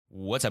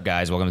What's up,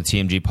 guys? Welcome to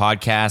TMG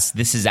Podcast.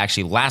 This is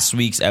actually last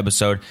week's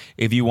episode.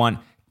 If you want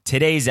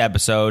today's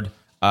episode,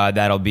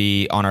 that'll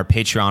be on our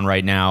Patreon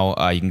right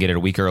now. You can get it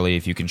a week early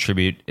if you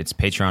contribute. It's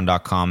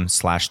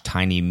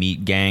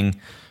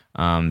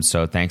patreon.com/tinymeatgang.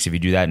 So thanks if you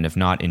do that. And if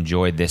not,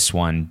 enjoy this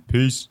one.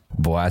 Peace.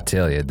 Boy, I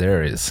tell you,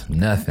 there is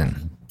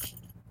nothing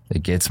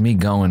that gets me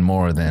going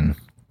more than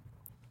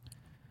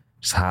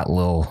just hot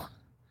little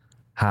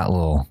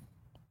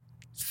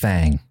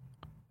thing.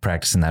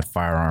 Practicing that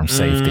firearm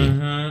safety.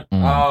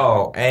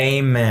 Oh,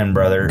 amen,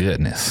 brother.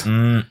 Goodness.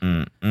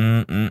 And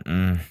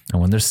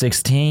when they're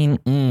 16,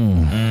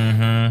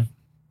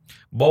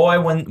 Boy,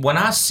 when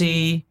I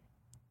see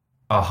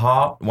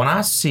a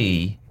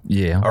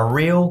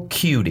real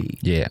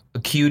cutie, a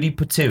cutie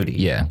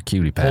patootie,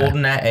 cutie pie,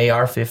 holding that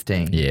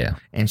AR-15, ,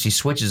 and she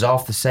switches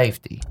off the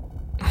safety,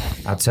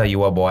 I'll tell you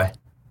what, boy.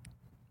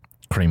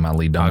 Cream my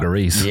Lee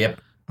dungarees. Yep.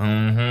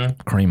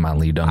 Cream my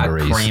Lee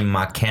dungarees. I cream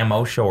my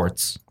camo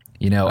shorts.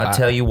 You know, I'll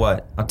tell you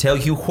what.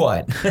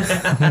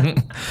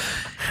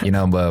 You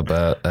know,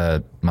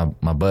 but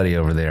my buddy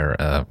over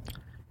there,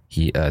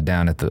 he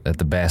down at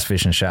the bass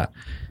fishing shop,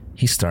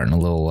 he's starting a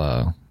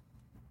little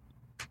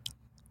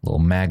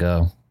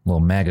MAGA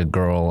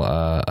girl,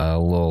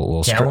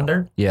 little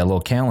calendar. A little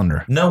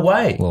calendar. No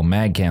way. Little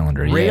mag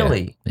calendar.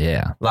 Really?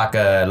 Yeah. Like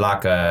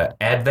a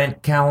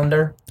advent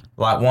calendar,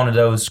 like one of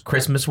those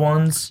Christmas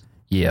ones.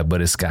 Yeah,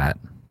 but it's got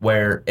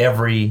where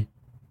every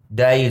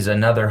day is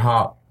another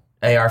hot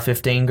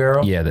AR-15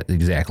 girl. Yeah, that's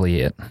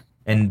exactly it.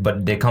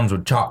 But it comes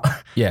with chocolate.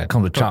 Yeah, it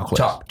comes with chocolate.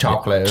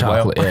 Chocolate as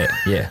well.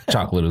 Yeah,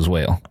 chocolate as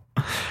well.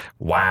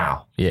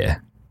 Wow. Yeah,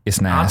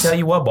 it's nice. I'll tell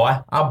you what, boy.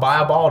 I'll buy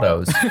up all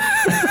those.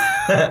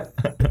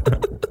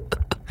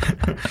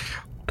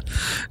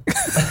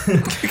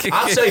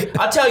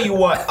 I'll tell you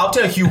what,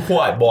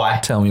 boy.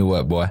 Tell me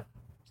what, boy.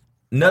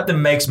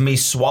 Nothing makes me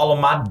swallow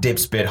my dip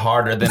spit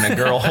harder than a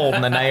girl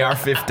holding an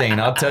AR-15.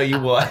 I'll tell you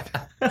what.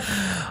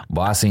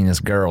 Boy, I seen this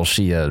girl.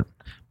 She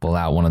pull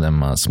out one of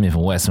them Smith &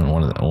 Wesson,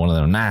 one of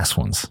them nice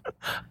ones.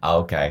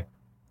 Okay.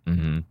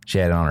 Mm-hmm. She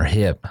had it on her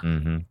hip.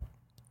 Mm-hmm.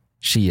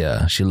 She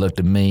looked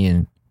at me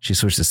and she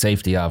switched the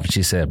safety off and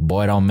she said,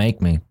 "Boy, don't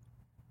make me."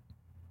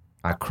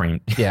 I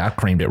creamed. Yeah, I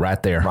creamed it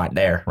right there. Right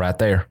there. Right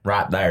there.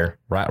 Right there.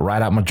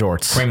 Right out my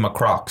jorts. Cream my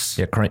Crocs.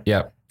 Yeah,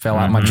 fell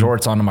out my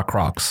jorts onto my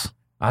Crocs.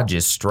 I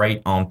just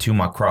straight onto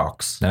my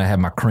Crocs. Then I had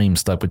my cream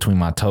stuck between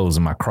my toes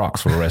and my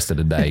Crocs for the rest of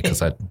the day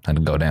because I had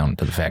to go down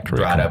to the factory.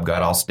 Dried up,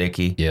 got all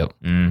sticky. Yep.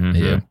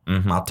 Mm-hmm. Yep.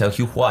 Mm-hmm. I'll tell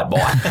you what,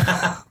 boy.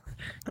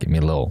 Give me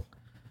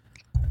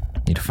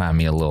need to find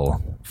me a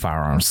little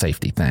firearm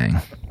safety thing.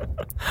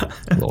 A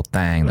little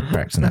thing that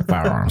practicing that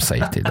firearm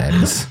safety, that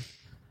is.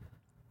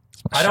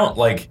 I don't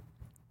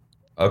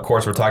of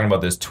course, we're talking about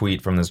this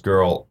tweet from this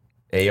girl,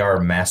 AR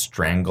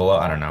Mastrangula.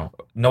 I don't know.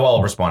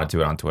 Noelle responded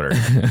to it on Twitter.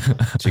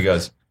 She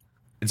goes,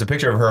 it's a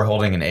picture of her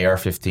holding an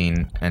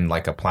AR-15 and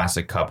like a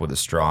plastic cup with a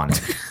straw in it.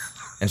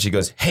 And she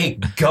goes, "Hey,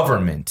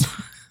 government,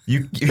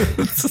 you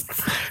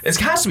it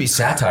has to be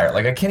satire.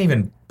 Like, I can't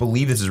even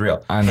believe this is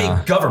real. I know.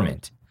 Hey,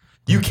 government,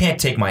 you can't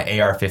take my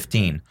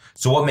AR-15.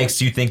 So what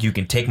makes you think you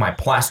can take my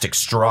plastic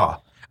straw?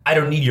 I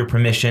don't need your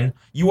permission.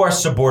 You are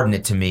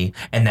subordinate to me,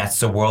 and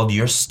that's the world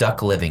you're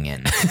stuck living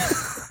in."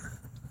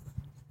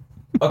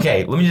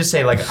 Okay, let me just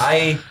say,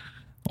 I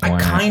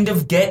kind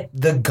of get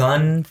the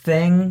gun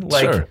thing.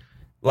 Sure.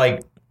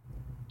 Like,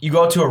 you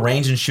go to a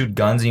range and shoot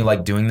guns and you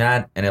like doing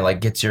that and it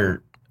like gets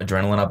your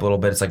adrenaline up a little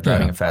bit. It's like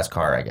driving a fast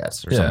car, I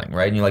guess, or something,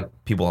 right? And you like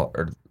people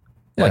are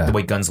like the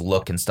way guns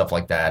look and stuff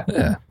like that.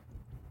 Yeah.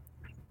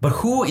 But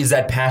who is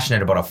that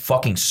passionate about a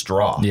fucking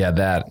straw? Yeah,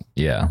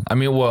 I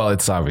mean, well,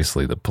 it's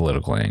obviously the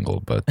political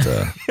angle, but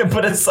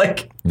but it's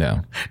like,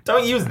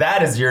 don't use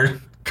that as your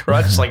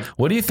crutch. Like,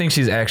 what do you think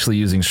she's actually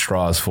using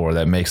straws for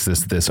that makes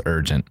this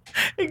urgent?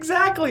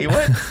 Exactly.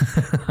 What?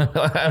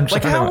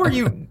 Like, how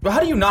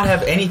do you not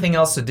have anything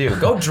else to do?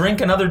 Go drink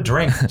another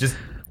drink. Just.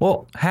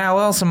 Well, how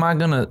else am I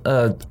gonna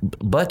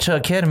butt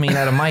chug ketamine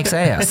out of Mike's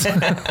ass?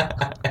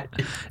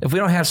 If we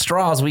don't have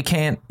straws, we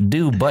can't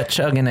do butt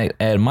chugging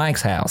at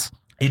Mike's house.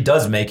 It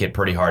does make it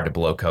pretty hard to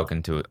blow coke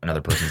into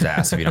another person's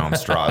ass if you don't have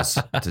straws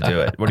to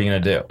do it. What are you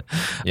going to do?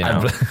 You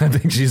know? I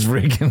think she's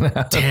freaking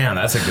out. Damn,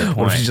 that's a good point.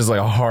 What if she's just like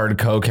a hard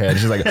coke head?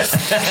 She's like, no.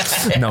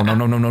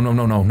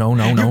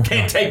 You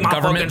can't take my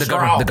fucking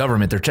straw. The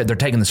government, they're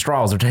taking the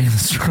straws. They're taking the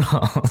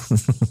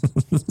straws.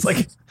 It's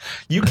like,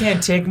 you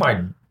can't take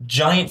my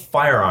giant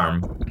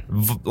firearm,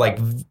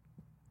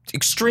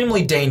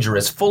 extremely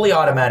dangerous, fully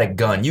automatic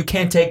gun. You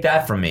can't take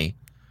that from me.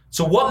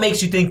 So what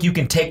makes you think you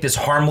can take this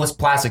harmless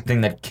plastic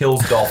thing that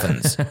kills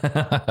dolphins?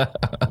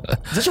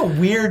 Such a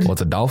weird... Well,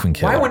 it's a dolphin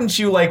killer. Why wouldn't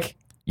you why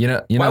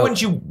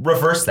wouldn't you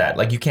reverse that?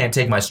 Like, you can't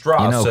take my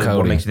straw, so Cody,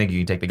 what makes you think you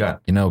can take the gun?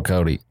 You know,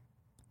 Cody,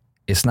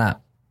 it's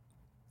not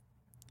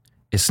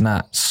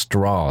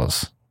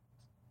straws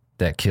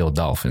that kill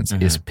dolphins.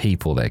 Mm-hmm. It's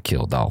people that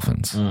kill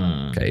dolphins.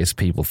 Okay, it's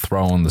people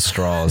throwing the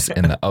straws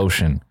in the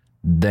ocean.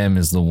 Them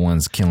is the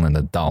ones killing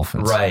the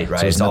dolphins. Right. So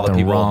there's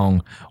nothing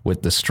wrong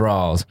with the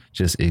straws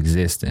just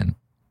existing.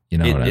 You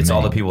know what I mean? It's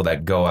all the people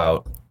that go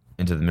out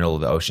into the middle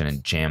of the ocean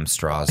and jam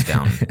straws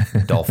down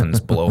dolphins'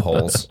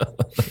 blowholes.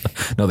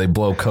 No, they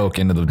blow Coke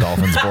into the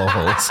dolphins'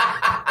 blowholes.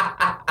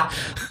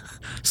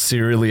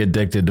 Serially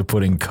addicted to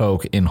putting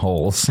Coke in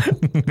holes. Bunch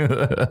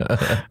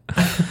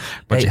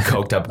of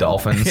coked up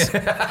dolphins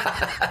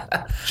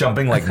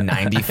jumping like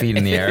 90 feet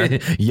in the air.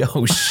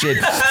 Yo, shit.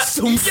 Yo!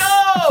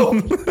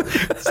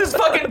 This is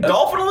fucking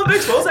Dolphin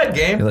Olympics. What was that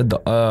game?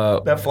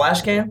 That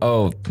Flash game?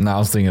 Oh, no, I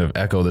was thinking of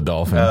Echo the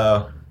Dolphin.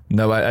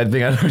 No, I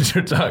think I know what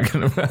you're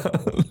talking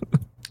about.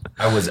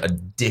 I was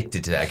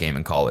addicted to that game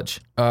in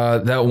college.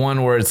 That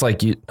one where it's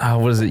like,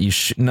 what is it? You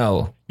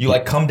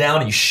like come down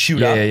and you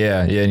shoot up.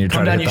 Yeah. And you're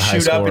Come trying down, to hit you the high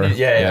shoot up. score. And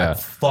yeah.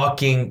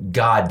 Fucking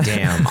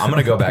goddamn. I'm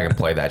going to go back and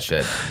play that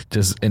shit.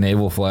 Just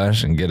enable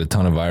Flash and get a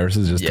ton of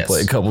viruses just to play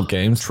a couple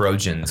games.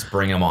 Trojans,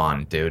 bring them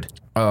on, dude.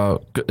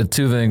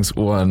 Two things.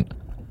 One,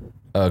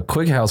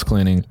 quick house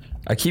cleaning.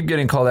 I keep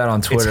getting called out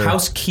on Twitter. It's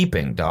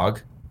housekeeping,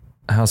 dog.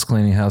 House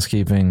cleaning,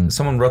 housekeeping.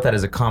 Someone wrote that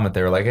as a comment.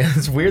 They were like,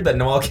 it's weird that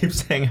Noel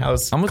keeps saying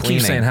house I'm going to cleaning.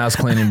 keep saying house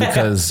cleaning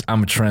because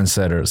I'm a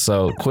trendsetter.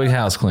 So quick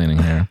house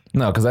cleaning here.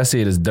 No, because I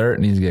see it as dirt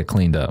and needs to get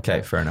cleaned up.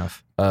 Okay, fair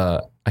enough.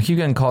 I keep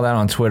getting called out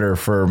on Twitter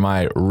for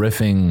my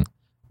riffing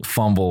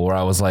fumble where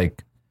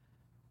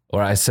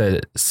I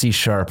said C#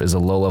 is a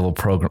low-level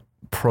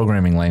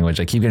programming language.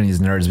 I keep getting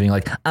these nerds being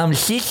like,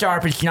 C#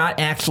 is not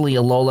actually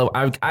a low-level.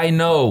 I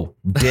know,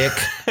 dick.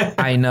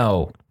 I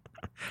know.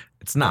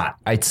 It's not.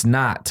 It's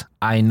not.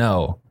 I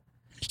know.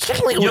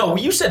 Yo,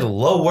 you said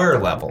lower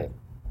level.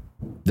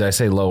 Did I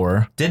say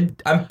lower?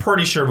 I'm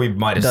pretty sure we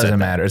might have said that. Doesn't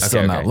matter. It's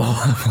still not low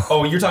level.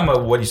 Oh, you're talking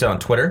about what you said on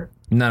Twitter?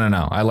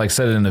 No. I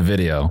said it in a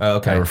video. Oh,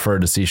 okay. I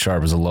referred to C#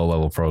 as a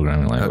low-level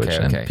programming language.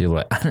 Okay. And people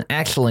are like,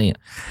 actually,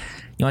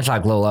 you want to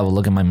talk low-level,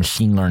 look at my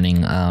machine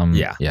learning.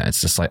 Yeah, it's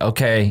just like,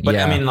 okay, But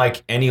I mean,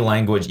 like any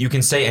language, you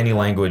can say any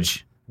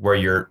language where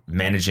you're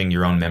managing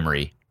your own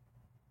memory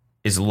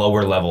is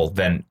lower level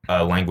than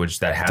a language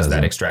that has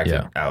that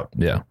extracted out.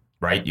 Yeah.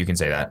 Right? You can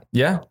say that.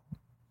 Yeah.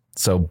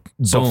 So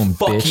boom,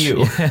 fuck bitch.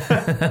 you.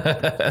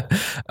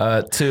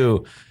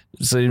 Two,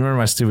 so you remember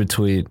my stupid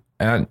tweet?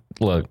 And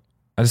look,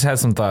 I just had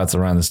some thoughts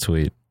around this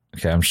tweet.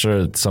 Okay, I'm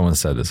sure someone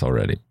said this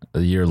already.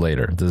 A year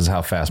later, this is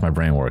how fast my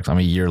brain works. I'm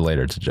a year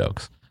later to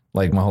jokes.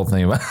 Like my whole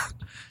thing about,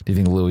 do you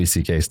think Louis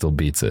C.K. still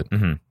beats it?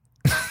 Mm-hmm.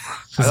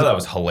 I thought that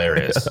was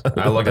hilarious.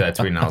 I looked at that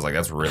tweet and I was like,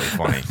 that's really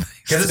funny.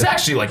 Because it's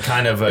actually like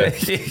kind of a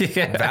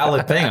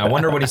valid thing. I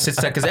wonder when he sits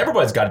down, because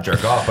everybody's got to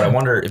jerk off, but I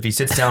wonder if he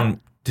sits down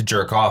to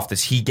jerk off,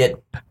 does he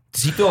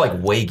feel like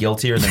way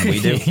guiltier than we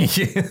do?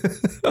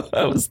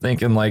 I was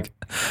thinking like,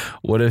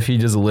 what if he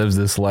just lives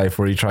this life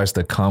where he tries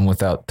to come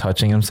without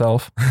touching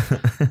himself?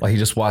 Like he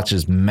just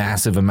watches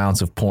massive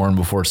amounts of porn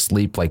before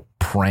sleep, like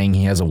praying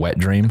he has a wet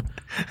dream.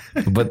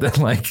 But then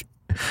like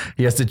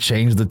he has to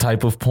change the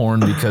type of porn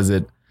because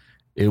it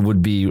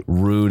would be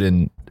rude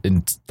and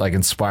like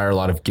inspire a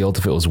lot of guilt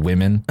if it was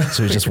women.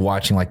 So he's just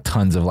watching like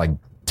tons of like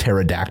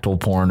pterodactyl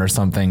porn or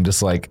something,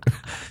 just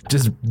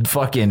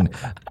fucking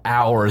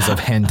hours of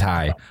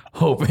hentai,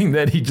 hoping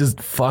that he just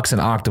fucks an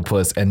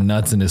octopus and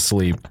nuts in his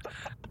sleep.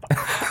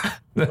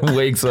 Then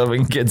wakes up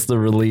and gets the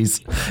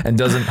release and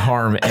doesn't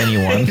harm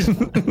anyone.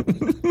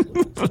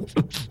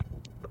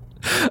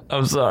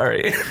 I'm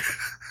sorry.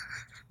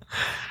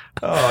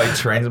 Oh, he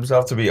trains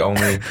himself to be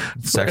only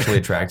sexually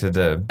attracted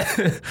to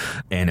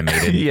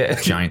animated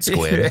giant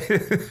squid.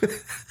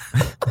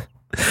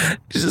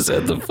 He just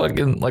had the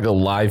fucking like a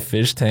live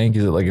fish tank.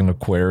 Is it like an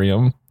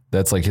aquarium?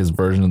 That's like his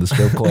version of the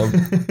strip club.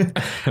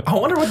 I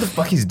wonder what the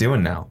fuck he's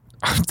doing now.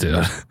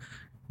 Dude.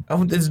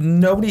 Oh, there's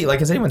nobody, like,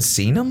 has anyone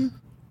seen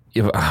him?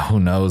 Yeah, who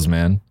knows,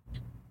 man?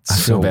 I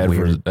feel bad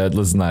weird. for.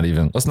 Let's not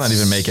even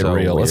make it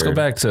real. Let's go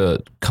back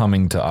to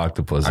coming to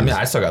octopuses. I mean,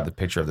 I still got the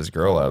picture of this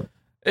girl up.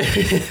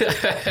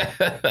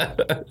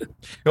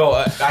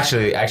 Well,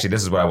 actually,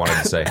 this is what I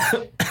wanted to say.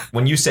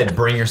 When you said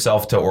bring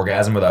yourself to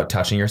orgasm without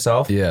touching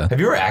yourself, have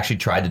you ever actually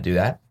tried to do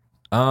that?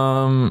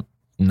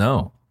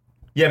 No.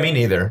 Yeah, me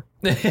neither.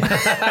 No,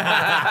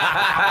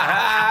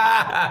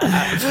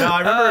 I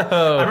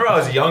remember I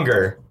was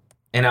younger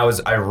and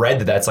I read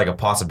that that's like a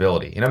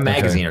possibility in a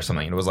magazine or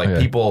something. It was like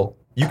people,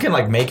 you can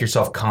like make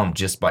yourself come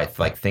just by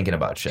like thinking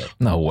about shit.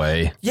 No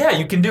way. Yeah,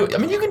 you can do. I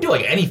mean, you can do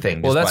like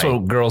anything. Well, that's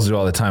what girls do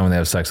all the time when they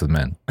have sex with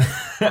men.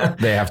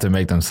 They have to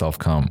make themselves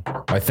come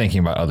by thinking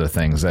about other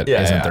things that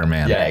isn't their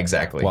man. Yeah,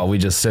 exactly. While we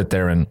just sit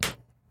there and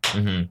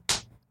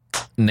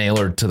nail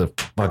her to the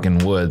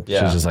fucking wood.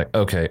 Yeah. She's just like,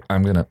 okay,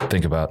 I'm gonna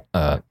think about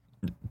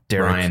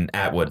Ryan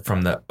Atwood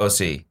from the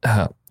OC.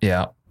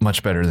 Yeah,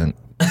 much better than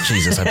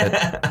Jesus. I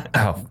bet.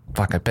 Oh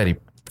fuck! I bet he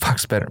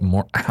fucks better.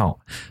 More. Ow,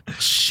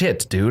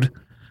 shit, dude.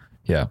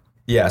 Yeah.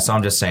 Yeah. So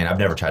I'm just saying, I've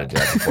never tried to do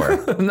that before.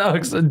 No,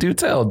 do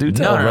tell, no,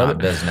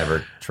 brother. I've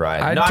never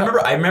tried.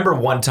 I remember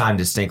one time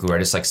distinctly where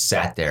I just like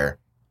sat there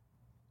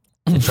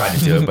and tried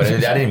to do it, but I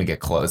didn't even get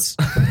close.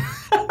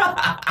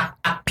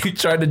 You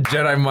tried to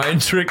Jedi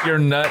mind trick your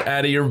nut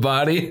out of your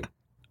body.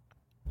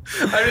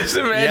 I'm just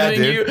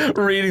imagining you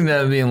reading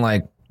that and being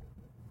like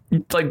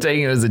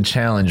taking it as a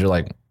challenge. You're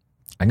like,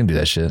 I can do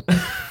that shit.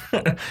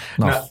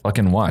 No,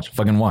 fucking watch.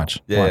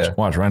 Yeah.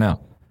 Watch right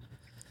now.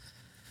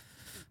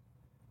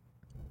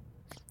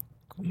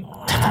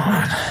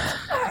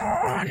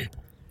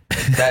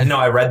 No,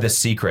 I read The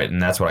Secret,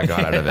 and that's what I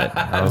got out of it.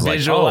 I was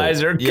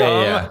Visualize her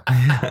yeah.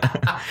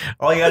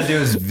 All you gotta do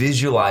is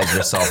visualize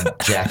yourself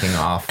jacking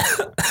off.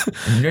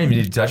 And you don't even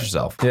need to touch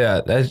yourself.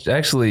 Yeah, that's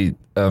actually,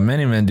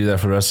 many men do that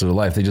for the rest of their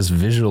life. They just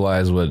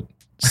visualize what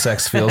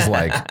sex feels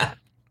like,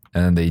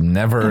 and they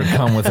never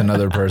come with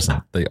another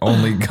person. They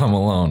only come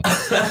alone.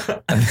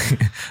 I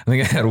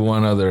think I had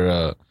one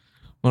other.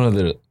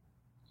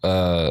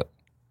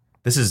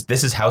 This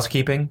is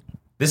housekeeping.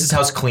 This is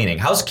house cleaning.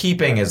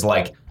 Housekeeping is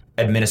like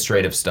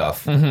administrative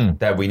stuff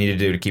that we need to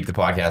do to keep the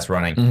podcast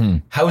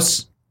running.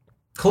 House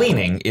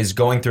cleaning is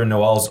going through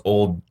Noel's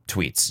old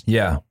tweets.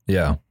 Yeah.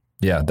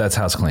 That's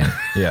house clean.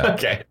 Yeah.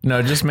 Okay.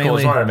 No, just Cool,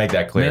 mainly just wanted to make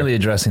that clear. mainly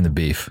addressing the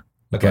beef.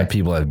 Okay. When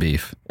people have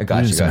beef. I got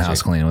We you, do some got you.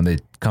 house cleaning when they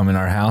come in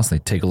our house. They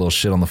take a little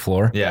shit on the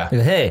floor. Yeah. They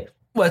go, hey,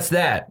 what's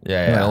that?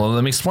 Yeah. Well,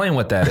 let me explain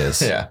what that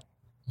is. Yeah.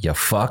 You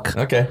fuck.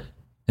 Okay.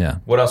 Yeah.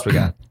 What else we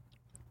got?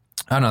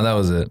 Oh no, that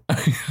was it.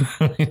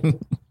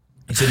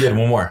 You said you had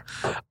one more.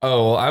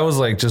 Oh, well, I was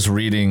like just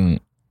reading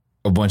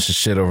a bunch of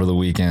shit over the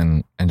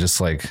weekend and just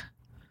like,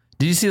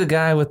 did you see the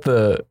guy with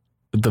the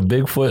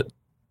Bigfoot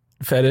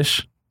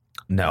fetish?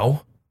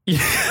 No.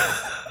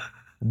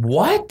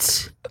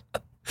 What?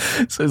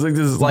 So it's like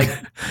this,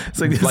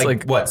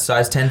 Like what?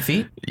 Size 10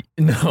 feet?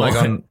 no, Like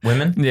on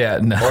women? yeah,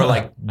 no, Or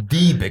like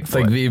the Bigfoot? it's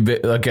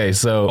like okay,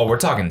 so Oh, we're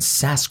talking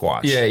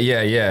Sasquatch.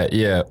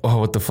 yeah. Oh,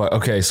 what the fuck?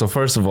 Okay, so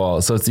first of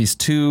all, so it's these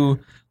two.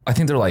 I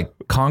think they're like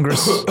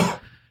Congress.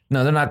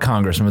 No, they're not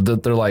congressmen.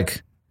 They're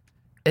like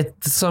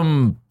it's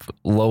some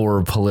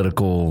lower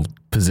political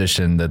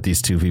position that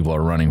these two people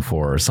are running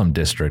for, or some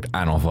district.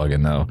 I don't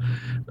fucking know.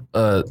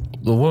 The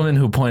woman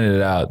who pointed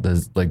it out,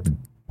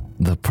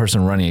 the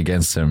person running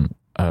against him,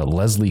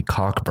 Leslie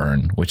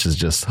Cockburn, which is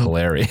just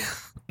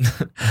hilarious.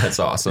 That's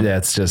awesome. Yeah,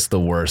 it's just the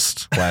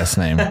worst last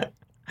name.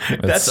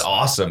 That's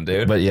awesome,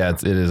 dude. But yeah,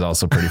 it is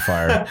also pretty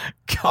fire.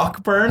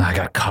 Cockburn? I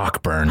got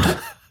cockburned.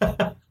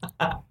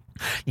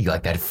 You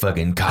like that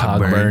fucking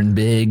cockburn? Cockburn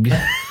big.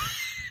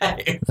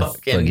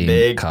 Fucking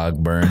big.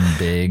 Cockburn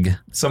big.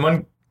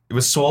 Someone, it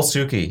was Swole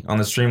Suki on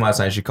the stream last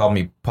night. She called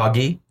me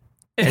Puggy.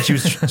 And she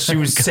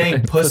was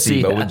saying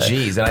pussy, but with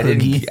G's, and I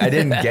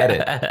didn't get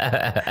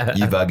it.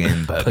 You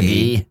fucking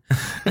Puggy.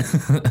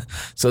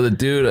 So the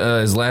dude,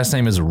 his last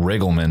name is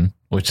Riggleman,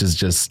 which is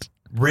just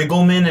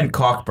Riggleman and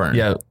Cockburn.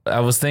 yeah.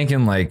 I was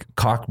thinking like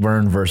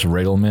Cockburn versus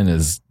Riggleman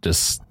is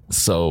just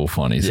so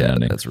funny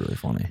sounding. that's really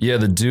funny. Yeah,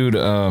 the dude.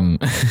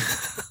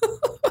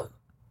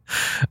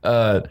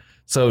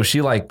 So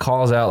she like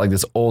calls out like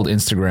this old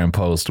Instagram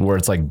post where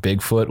it's like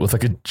Bigfoot with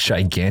like a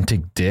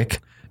gigantic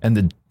dick.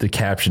 And the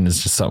caption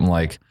is just something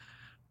like,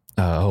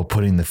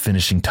 putting the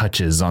finishing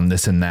touches on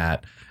this and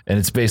that. And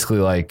it's basically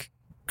like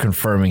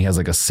confirming he has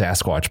like a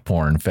Sasquatch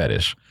porn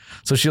fetish.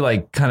 So she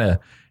like kind of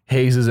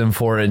hazes him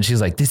for it. And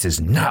she's like, this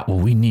is not what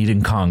we need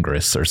in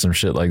Congress or some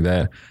shit like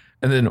that.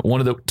 And then one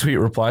of the tweet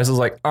replies was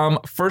like,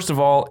 first of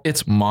all,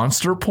 it's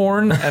monster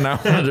porn. And I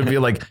wanted to be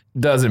like,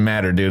 doesn't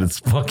matter, dude. It's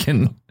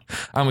fucking,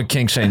 I'm a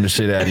kink shame the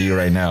shit out of you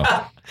right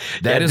now.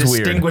 That is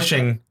weird.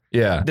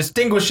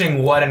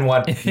 Distinguishing what and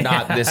what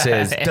not this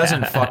is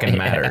doesn't fucking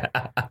matter.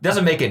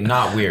 Doesn't make it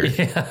not weird.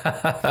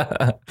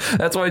 Yeah.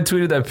 That's why I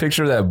tweeted that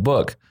picture of that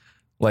book,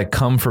 like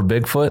Come for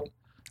Bigfoot.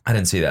 I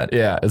didn't see that.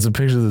 Yeah, it's a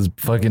picture of this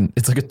fucking,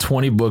 it's like a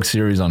 20 book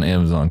series on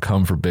Amazon,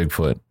 Come for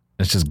Bigfoot.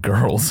 It's just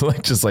girls,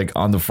 like just like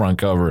on the front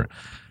cover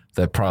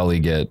that probably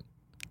get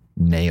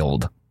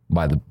nailed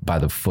by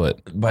the foot.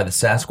 By the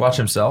Sasquatch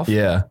himself?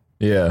 Yeah.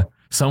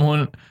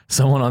 Someone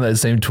on that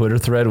same Twitter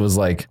thread was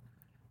like,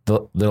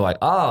 they're like,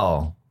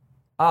 oh,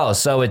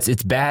 so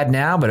it's bad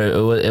now, but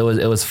it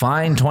was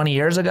fine 20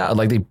 years ago.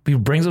 Like he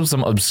brings up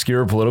some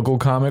obscure political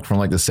comic from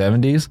like the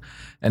 70s,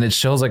 and it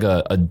shows like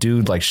a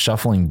dude like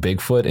shuffling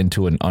Bigfoot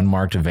into an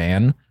unmarked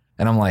van,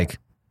 and I'm like,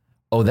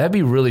 oh, that'd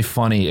be really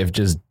funny if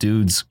just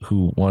dudes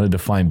who wanted to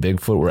find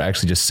Bigfoot were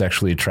actually just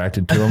sexually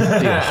attracted to him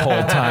the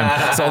whole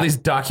time. So all these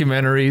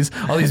documentaries,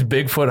 all these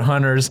Bigfoot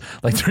hunters,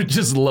 like they're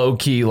just low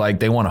key, like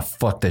they want to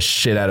fuck the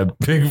shit out of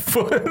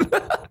Bigfoot.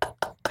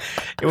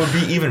 It would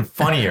be even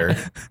funnier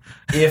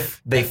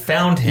if they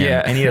found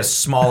him and he had a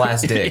small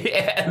ass dick.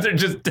 Yeah, they're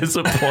just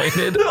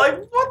disappointed. They're like,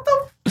 what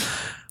the?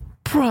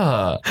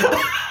 Bruh.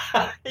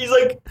 He's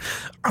like,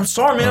 I'm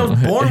sorry, man. I was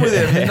born with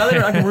it. There's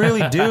nothing I can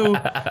really do.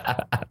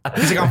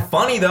 He's like, I'm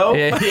funny though.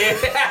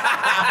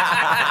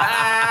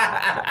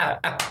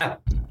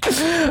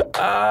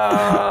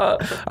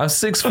 I'm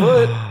 6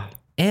 foot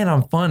and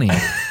I'm funny.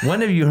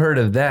 When have you heard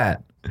of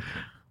that?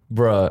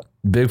 Bruh,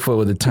 Bigfoot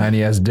with a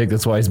tiny ass dick.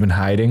 That's why he's been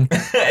hiding.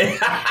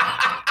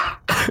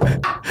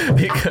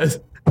 because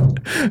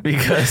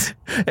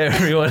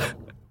everyone,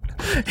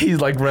 he's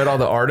like read all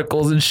the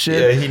articles and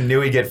shit. Yeah, he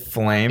knew he'd get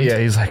flamed. Yeah,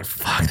 he's like,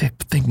 fuck, they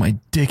think my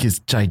dick is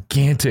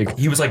gigantic.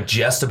 He was like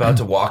just about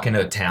to walk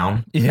into a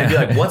town. Yeah. He'd be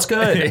like, what's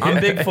good? I'm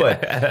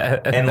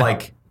Bigfoot. And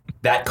like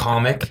that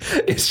comic,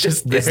 It's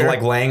just it's there.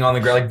 like laying on the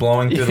ground, like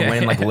blowing through the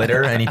wind like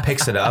litter, and he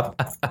picks it up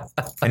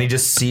and he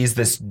just sees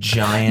this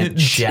giant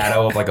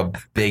shadow of like a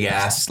big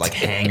ass like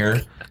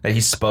hanger that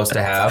he's supposed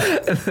to have.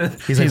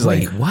 He's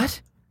like, wait,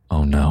 what?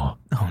 Oh no.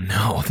 Oh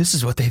no, this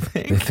is what they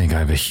think. They think I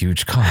have a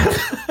huge cock.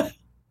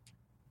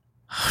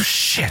 Oh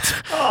shit.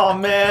 Oh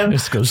man. I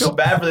feel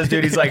bad for this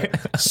dude. He's like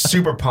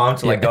super pumped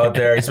to like go out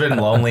there. He's been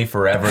lonely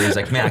forever. He's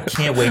like, man, I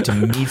can't wait to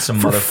meet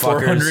some motherfuckers.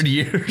 400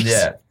 years.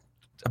 Yeah.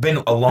 I've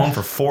been alone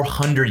for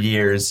 400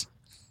 years.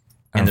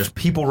 And there's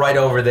people right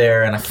over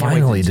there, and I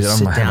can't wait to just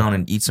sit down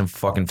and eat some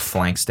fucking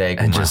flank steak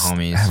with my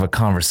homies. Have a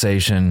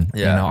conversation. Yeah.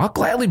 You know, I'll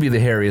gladly be the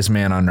hairiest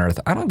man on earth.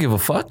 I don't give a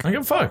fuck. I don't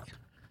give a fuck.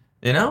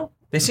 You know?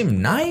 They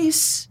seem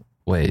nice.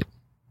 Wait.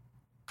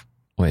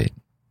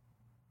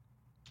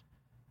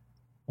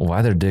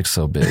 Why their dicks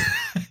so big?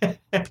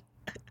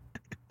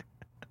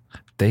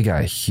 They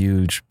got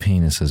huge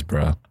penises,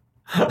 bro.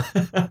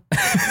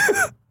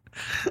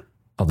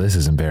 Oh, this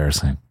is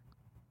embarrassing.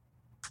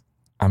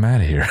 I'm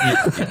out of here.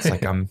 It's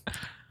like I'm,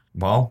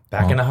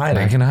 back into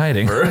hiding. Back in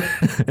hiding.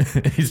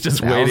 He's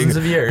just waiting. Thousands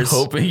of years.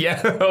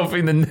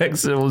 Hoping the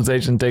next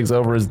civilization takes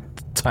over his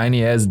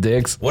tiny ass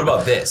dicks. What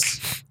about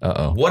this?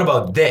 Uh-oh. What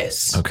about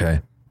this? Okay.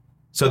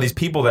 So these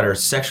people that are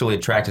sexually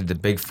attracted to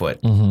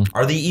Bigfoot,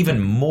 are they even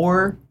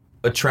more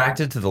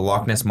attracted to the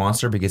Loch Ness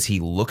Monster because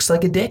he looks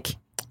like a dick?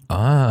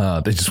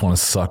 They just want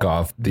to suck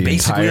off the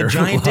basically entire a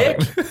giant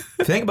dick.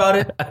 Think about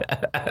it.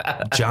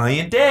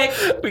 Giant dick.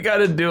 We got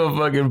to do a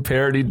fucking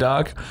parody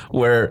doc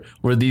where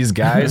we're these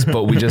guys,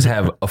 but we just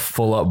have a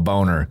full up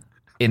boner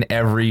in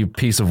every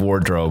piece of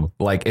wardrobe.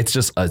 Like it's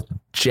just a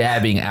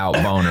jabbing out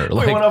boner.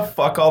 Like, we want to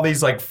fuck all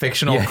these like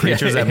fictional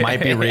creatures that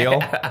might be real.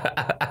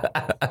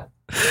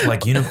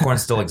 Like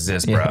unicorns still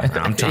exist, bro.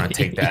 I'm trying to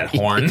take that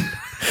horn.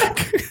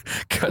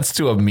 Cuts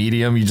to a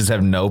medium. You just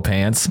have no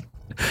pants.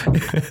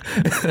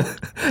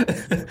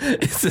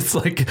 It's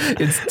like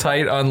it's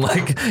tight on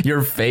like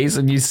your face,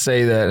 and you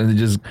say that, and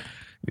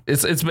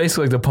it's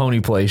basically like the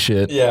pony play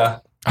shit. Yeah.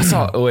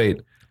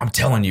 I'm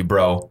telling you,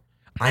 bro.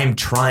 I am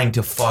trying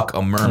to fuck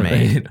a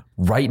mermaid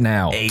right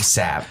now,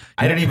 ASAP.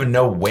 I don't even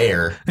know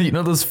where. You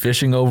know those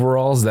fishing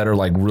overalls that are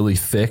like really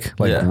thick,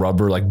 like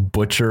rubber, like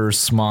butcher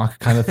smock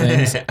kind of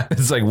things.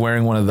 It's like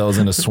wearing one of those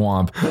in a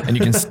swamp, and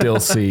you can still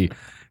see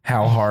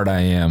how hard I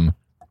am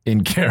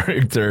in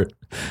character.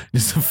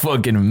 Just a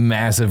fucking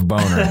massive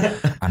boner.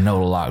 I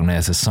know Loch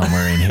Ness is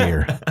somewhere in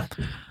here.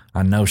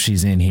 I know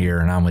she's in here,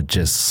 and I'm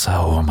gonna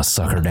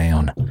suck her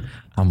down.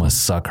 I'm gonna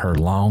suck her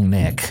long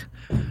neck.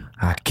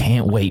 I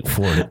can't wait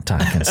for it till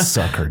I can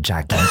suck her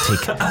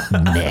gigantic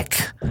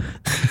neck.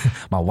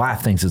 My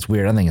wife thinks it's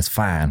weird. I think it's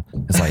fine.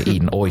 It's like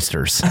eating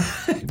oysters,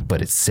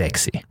 but it's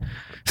sexy.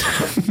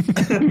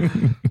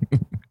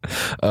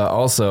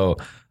 Also,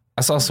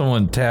 I saw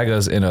someone tag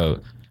us in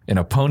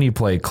a pony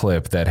play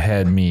clip that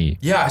had me.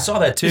 Yeah, I saw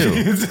that too.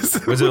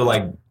 Was it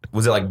like,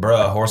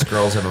 bruh, horse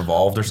girls have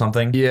evolved or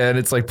something? Yeah, and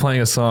it's like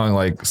playing a song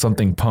like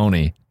something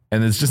pony.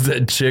 And it's just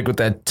that chick with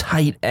that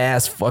tight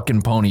ass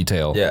fucking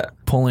ponytail. Yeah.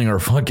 Pulling her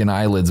fucking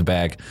eyelids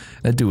back.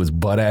 That dude was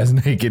butt ass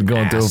naked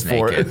going through a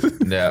forest.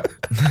 Yeah.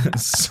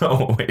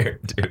 So weird,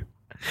 dude.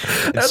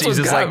 That's what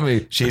got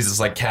me. She's just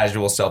like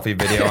casual selfie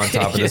video on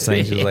top of this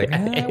thing. She's like,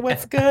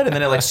 what's good? And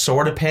then it like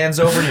sort of pans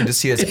over and you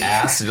just see this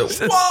ass.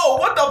 Like, whoa,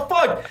 what the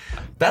fuck?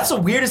 That's the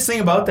weirdest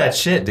thing about that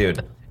shit,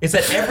 dude. Is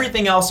that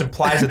everything else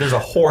implies that there's a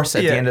horse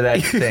at the end of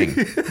that thing.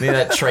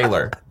 That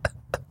trailer.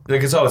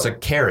 Because, it's a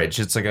carriage.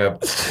 It's like a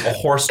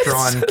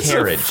horse-drawn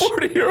carriage. It's a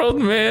 40-year-old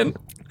man.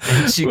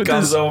 And she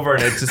comes over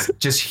and it's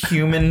just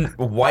human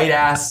white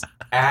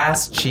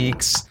ass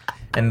cheeks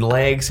and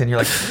legs. And you're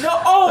like,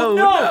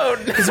 no.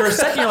 Because for a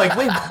second you're like,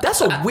 wait, that's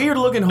a weird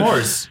looking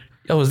horse.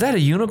 Oh, is that a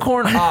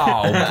unicorn? Oh,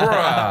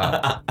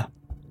 bruh.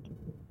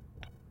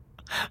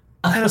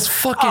 That is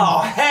fucking... Oh,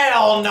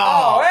 hell no.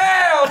 Oh,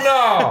 hell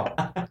no.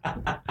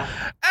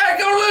 Hey,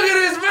 come look at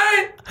this,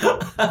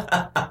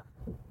 man.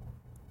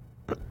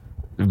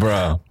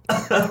 Bruh.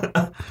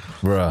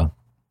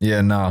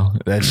 Yeah, no,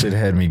 that shit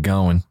had me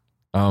going.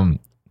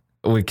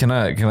 Wait, can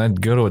I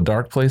go to a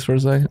dark place for a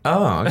second?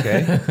 Oh,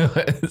 okay.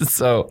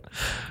 So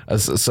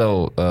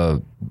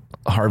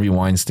Harvey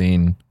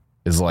Weinstein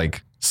is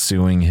like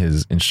suing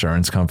his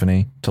insurance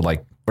company to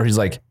like, or he's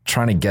like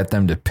trying to get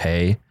them to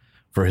pay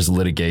for his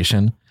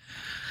litigation.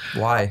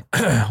 Why?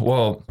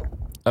 Well,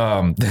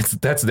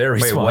 that's their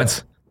response. Wait,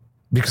 what?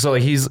 Because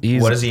like he's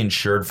what is he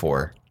insured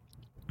for?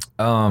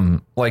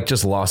 Like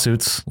just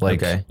lawsuits,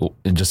 like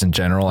just in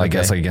general, I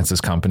guess, like against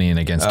his company and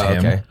against him.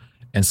 Okay.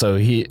 And so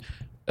he,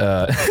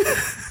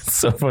 it's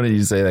so funny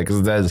you say that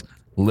because that's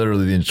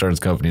literally the insurance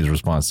company's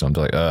response to him.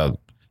 They're like,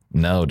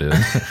 no, dude.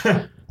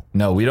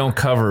 No, we don't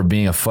cover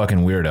being a fucking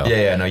weirdo.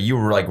 Yeah, no, you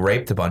were like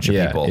raped a bunch of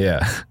people.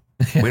 Yeah.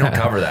 We don't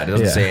cover that. It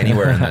doesn't say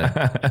anywhere in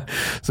the...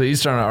 So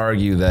he's trying to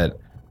argue that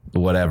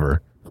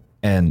whatever.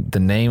 And the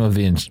name of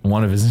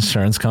one of his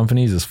insurance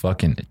companies is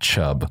fucking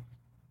Chubb.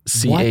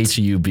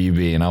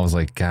 CHUBB, and I was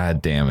like,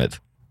 God damn it.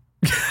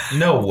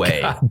 No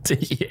way.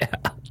 Yeah.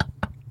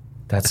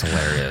 That's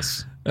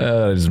hilarious.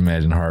 I just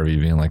imagine Harvey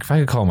being like, if I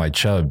could call my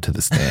Chubb to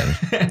the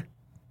stand.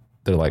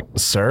 They're like,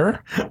 sir?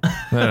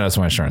 No, it's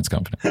my insurance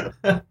company.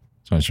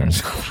 It's my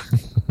insurance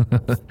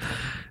company.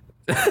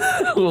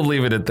 We'll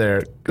leave it at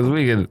there. Because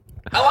we could...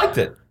 I liked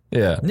it.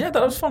 Yeah. Yeah,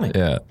 that was funny.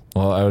 Yeah.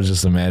 Well, I was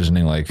just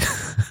imagining like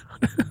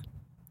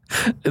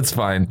it's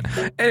fine.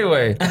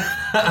 Anyway,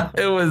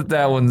 it was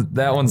that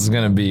one's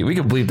gonna be, we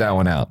can bleep that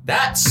one out.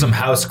 That's some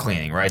house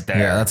cleaning right there.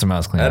 Yeah, that's a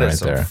mouse cleaner That right is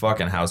some there.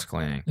 fucking house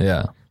cleaning.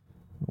 Yeah.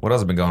 What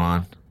else has been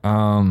going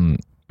on?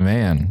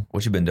 Man,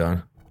 What you been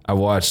doing? I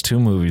watched 2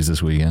 movies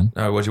this weekend.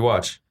 What'd you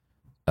watch?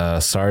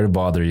 Sorry to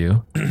Bother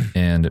You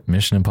and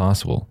Mission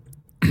Impossible.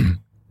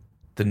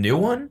 The new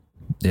one?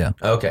 Yeah.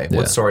 Okay. Yeah.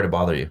 What's Sorry to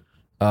Bother You?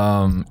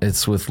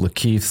 It's with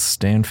Lakeith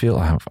Stanfield.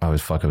 I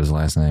always fuck up his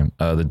last name.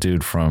 The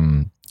dude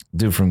from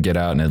Get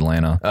Out in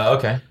Atlanta.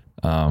 Okay.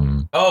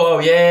 Yeah.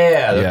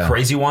 The Yeah.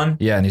 crazy one?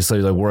 Yeah, and he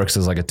works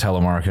as like a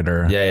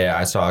telemarketer. Yeah.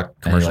 I saw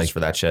commercials like- for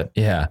that shit.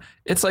 Yeah.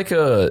 It's like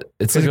a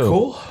Is it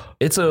cool?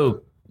 It's a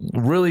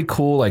really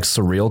cool like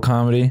surreal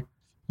comedy.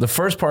 The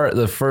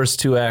first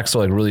 2 acts are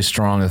like really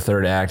strong. The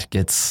third act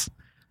gets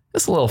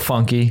it's a little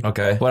funky.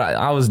 Okay. But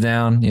I was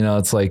down. You know,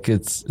 it's like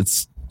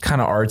it's kind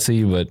of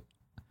artsy, but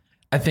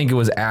I think it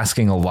was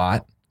asking a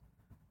lot.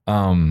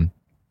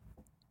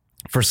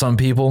 For some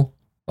people,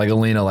 like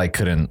Alina, like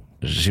couldn't.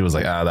 She was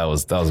like, that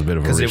was a bit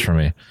of a reach for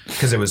me.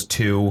 Because it was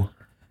too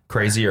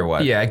crazy or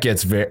what? Yeah, it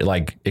gets very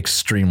like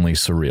extremely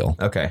surreal.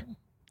 Okay.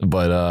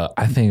 But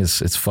I think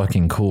it's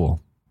fucking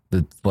cool.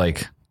 The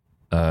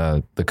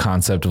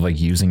concept of like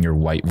using your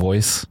white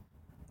voice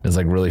is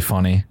like really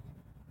funny.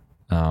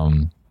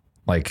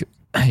 Like,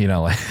 you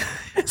know, like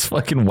his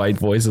fucking white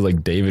voice is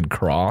like David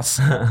Cross.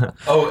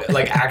 Oh,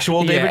 like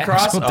actual David Yeah,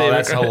 Cross? actual Oh, David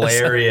that's Cross.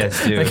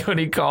 hilarious, dude. Like when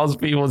he calls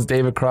people, it's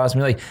David Cross.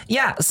 And you're like,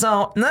 yeah,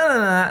 so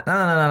no.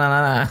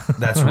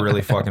 That's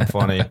really fucking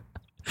funny.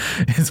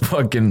 It's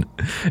fucking,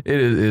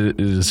 it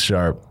is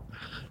sharp.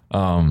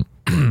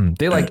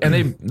 They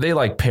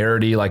like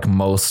parody like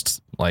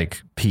most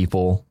like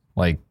people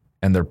like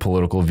and their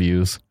political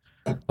views.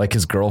 Like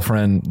his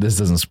girlfriend, this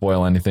doesn't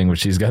spoil anything, but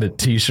she's got a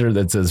t-shirt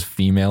that says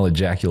female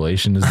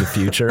ejaculation is the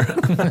future.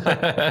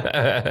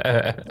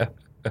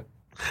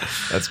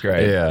 That's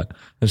great. Yeah.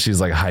 And she's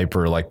like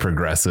hyper like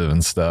progressive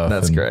and stuff.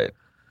 That's and great.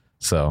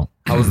 So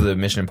How was the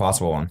Mission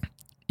Impossible one?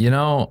 you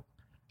know,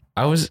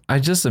 I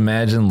just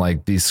imagine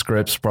like these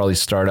scripts probably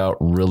start out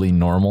really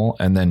normal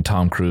and then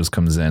Tom Cruise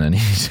comes in and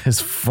he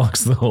just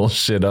fucks the whole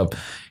shit up.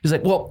 He's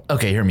like, well,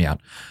 okay, hear me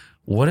out.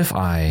 What if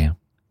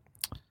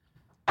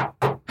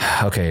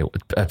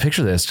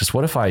picture this. Just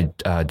what if I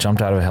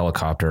jumped out of a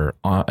helicopter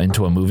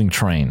into a moving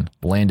train,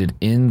 landed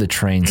in the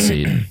train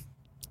seat,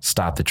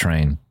 stopped the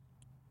train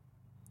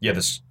Yeah,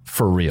 this.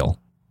 for real.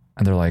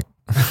 And they're like,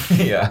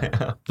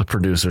 Yeah. the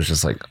producer's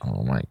just like,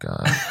 oh my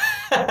God.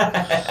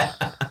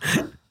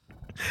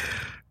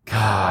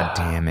 God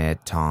damn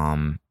it,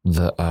 Tom. It's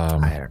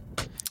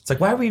like,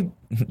 why are we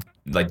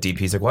like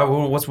DP's like,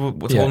 what's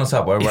holding us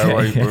up? Why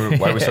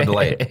are we so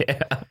delayed?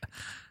 Yeah.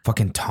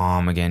 Fucking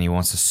Tom again. He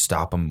wants to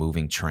stop a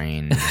moving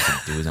train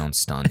to do his own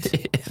stunt.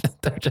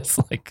 They're just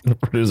like, the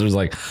producer's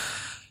like,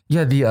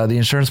 yeah, the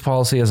insurance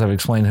policy, as I've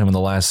explained to him in the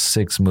last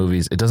 6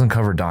 movies, it doesn't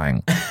cover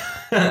dying.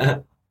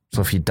 So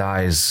if he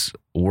dies,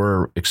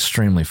 we're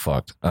extremely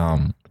fucked.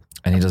 And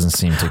he doesn't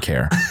seem to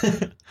care.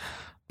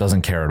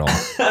 Doesn't care at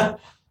all.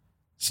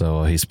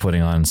 So he's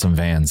putting on some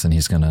Vans and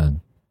he's gonna,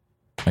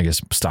 I guess,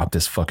 stop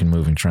this fucking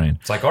moving train.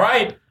 It's like, all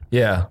right,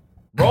 Yeah.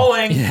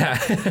 rolling. Yeah.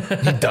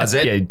 He does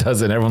it. Yeah, he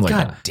does it. Everyone's like,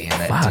 God damn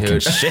it, fucking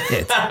dude.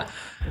 shit. Man,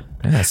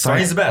 that's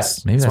Science is the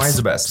best. Science is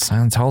the best.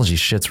 Scientology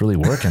shit's really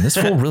working. This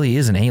fool really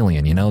is an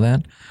alien. You know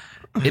that?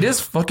 It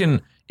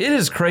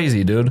is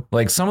crazy, dude.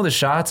 Like some of the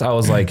shots, I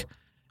was like,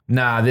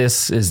 nah,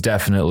 this is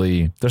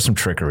definitely, there's some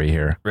trickery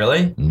here.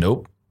 Really?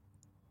 Nope.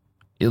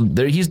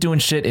 He's doing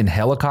shit in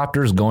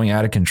helicopters going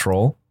out of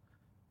control.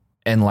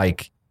 And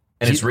like,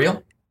 And it's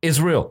real? it's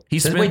real.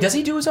 Wait, does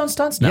he do his own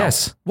stunts now?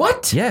 Yes.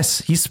 What? Yes.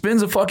 He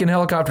spins a fucking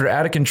helicopter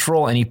out of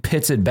control and he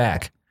pits it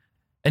back.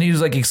 And he was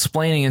like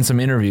explaining in some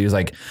interviews,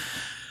 like,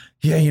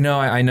 yeah, you know,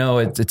 I know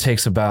it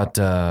takes about,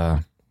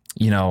 when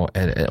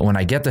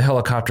I get the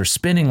helicopter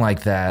spinning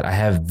like that, I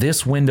have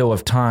this window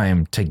of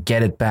time to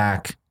get it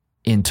back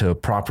into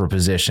proper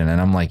position.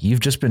 And I'm like, you've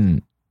just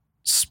been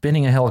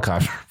spinning a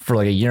helicopter for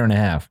like a year and a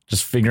half,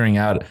 just figuring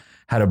out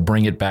how to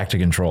bring it back to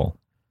control.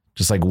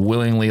 Just like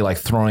willingly like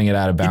throwing it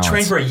out of balance. He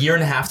trained for a year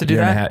and a half to do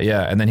that?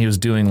 Yeah. And then he was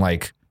doing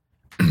like,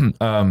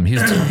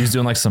 he's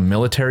doing like some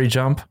military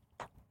jump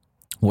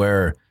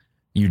where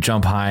you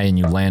jump high and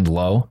you land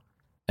low.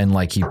 And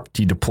like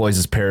he deploys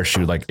his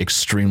parachute like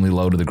extremely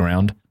low to the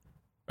ground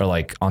or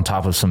like on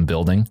top of some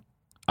building.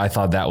 I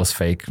thought that was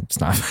fake.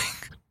 It's not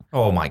fake.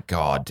 Oh my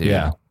God, dude.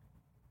 Yeah.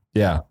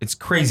 Yeah. It's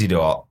crazy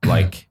to all,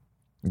 like,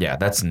 yeah,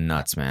 that's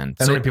nuts, man.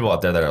 So many people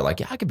out there that are like,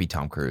 yeah, I could be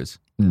Tom Cruise.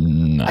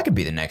 No. I could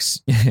be the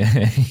next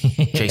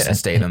Jason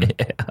Statham.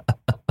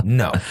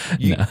 No.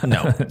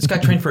 No. This guy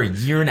trained for a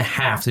year and a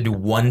half to do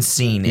one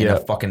scene in a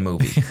fucking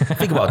movie.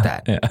 Think about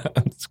that. Yeah,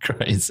 it's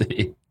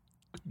crazy.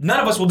 None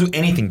of us will do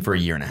anything for a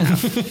year and a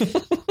half.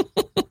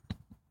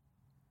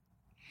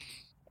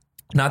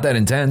 Not that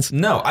intense.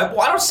 No, I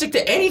don't stick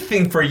to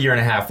anything for a year and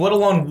a half, let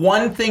alone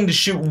one thing to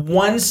shoot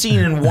one scene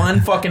in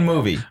one fucking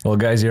movie. Well,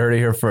 guys, you heard it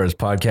here first.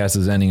 Podcast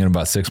is ending in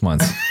about 6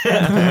 months.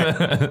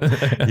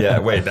 Yeah,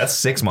 wait, that's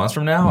 6 months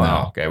from now? No.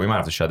 Oh, okay, we might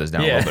have to shut this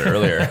down a little bit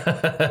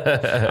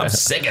earlier. I'm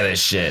sick of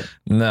this shit.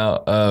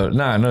 No,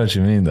 I know what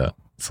you mean, though.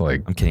 It's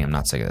like, I'm kidding, I'm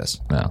not sick of this.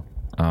 no.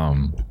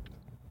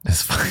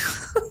 It's fine.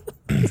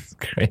 It's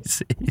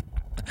crazy.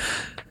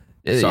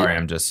 Sorry,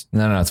 I'm just...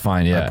 No, it's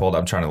fine. Yeah.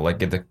 I'm trying to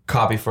get the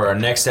copy for our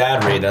next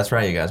ad read. That's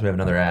right, you guys. We have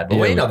another ad. But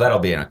wait, no, that'll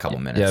be in a couple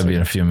minutes. Yeah, it'll be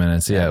in a few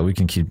minutes. Yeah, we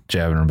can keep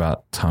jabbing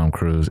about Tom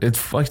Cruise.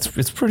 It's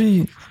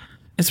pretty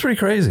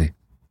crazy.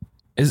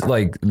 It's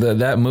like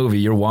that movie,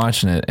 you're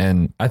watching it,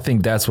 and I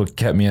think that's what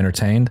kept me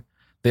entertained.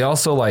 They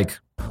also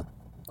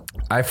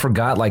I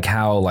forgot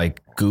how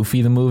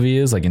goofy the movie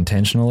is,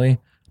 intentionally.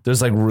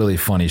 There's really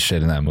funny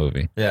shit in that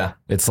movie. Yeah.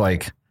 It's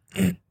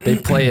they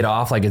play it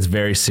off like it's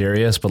very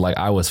serious, but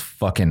I was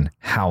fucking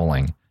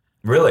howling.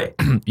 Really?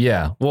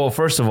 Yeah. Well,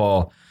 first of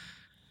all,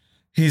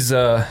 he's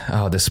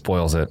this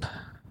spoils it.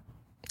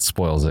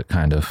 Spoils it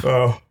kind of.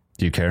 Oh.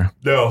 Do you care?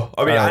 No.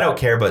 I mean, I don't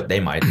care, but they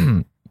might.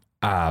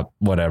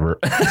 Whatever.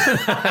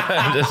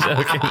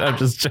 I'm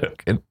just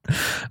joking.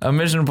 A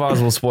Mission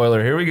Impossible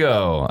spoiler. Here we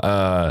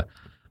go.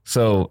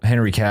 So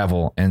Henry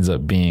Cavill ends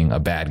up being a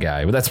bad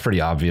guy, but that's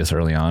pretty obvious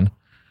early on.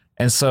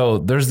 And so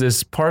there's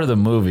this part of the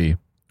movie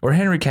where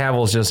Henry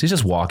Cavill is he's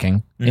just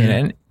walking,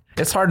 and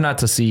it's hard not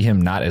to see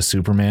him not as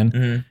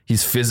Superman.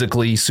 He's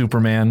physically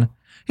Superman.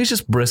 He's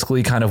just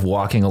briskly kind of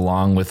walking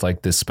along with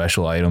this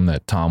special item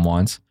that Tom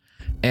wants.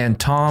 And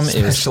Tom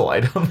special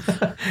item?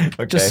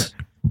 Okay.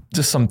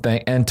 Just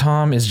something. And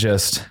Tom is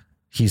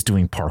he's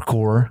doing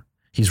parkour.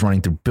 He's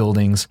running through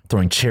buildings,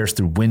 throwing chairs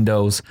through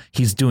windows.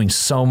 He's doing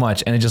so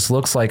much. And it just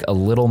looks like a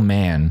little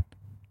man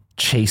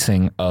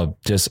chasing a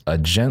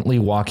gently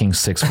walking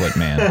 6-foot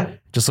man.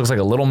 Just looks like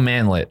a little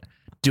manlet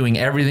doing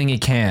everything he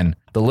can.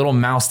 The little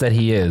mouse that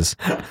he is,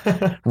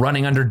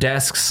 running under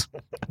desks,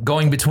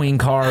 going between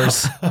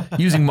cars,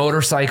 using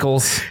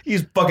motorcycles.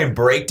 He's fucking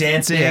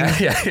breakdancing.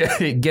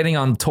 Yeah. Getting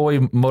on toy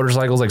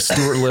motorcycles like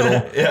Stuart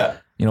Little. Yeah.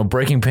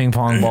 Breaking ping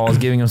pong balls,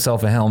 giving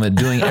himself a helmet,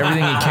 doing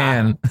everything he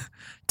can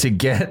to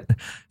get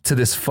to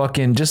this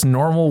fucking just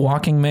normal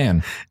walking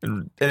man.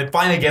 And it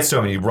finally gets to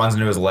him and he runs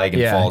into his leg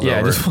and falls over.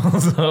 Yeah, just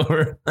falls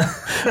over.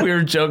 We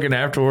were joking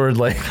afterward,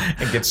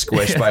 and gets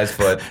squished by his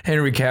foot.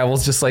 Henry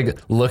Cavill's just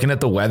looking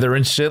at the weather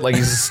and shit,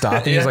 he's just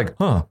stopping. He's like,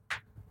 huh,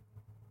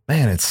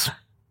 man, it's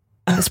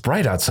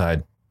bright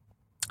outside.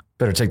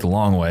 Better take the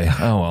long way.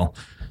 Oh, well.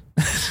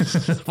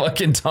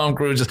 Fucking Tom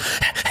Cruise just...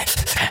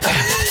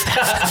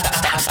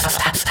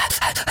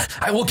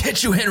 I will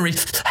get you, Henry.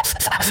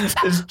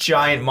 This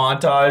giant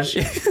montage.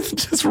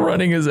 Just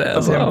running his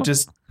ass off.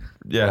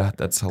 Yeah,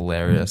 that's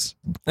hilarious.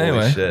 Anyway,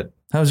 holy shit.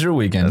 How was your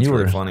weekend? That's You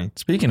really were funny.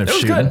 Speaking of It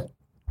was shooting. good.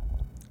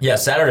 Yeah,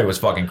 Saturday was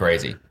fucking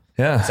crazy.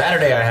 Yeah.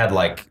 Saturday I had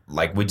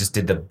we just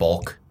did the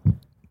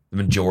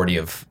majority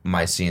of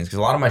my scenes because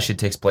a lot of my shit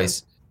takes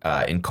place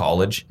in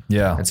college.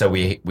 Yeah. And so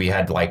we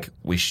had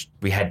we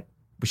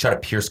shot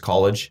at Pierce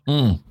College.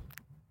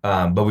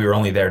 But we were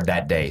only there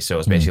that day, so it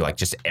was basically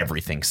just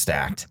everything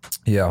stacked.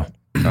 Yeah.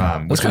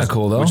 That's kind of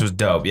cool though. Which was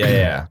dope.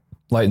 Yeah.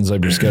 Lightens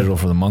up your schedule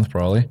for the month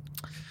probably.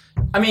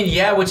 I mean,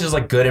 yeah, which is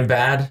good and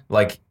bad.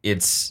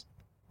 It's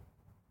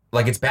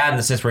bad in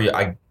the sense where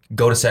I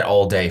go to set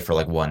all day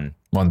for one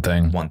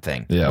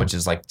thing. Yeah. Which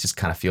is just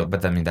kind of feel.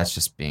 But I mean, that's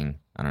just being,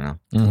 I don't know.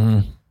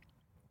 Mm-hmm.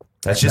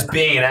 That's just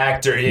being an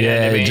actor. You know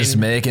what I mean? Just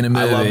making a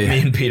movie. I love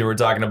me and Peter were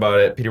talking about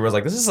it. Peter was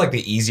like, this is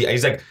the easy.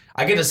 He's like,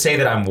 I get to say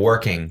that I'm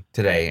working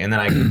today. And then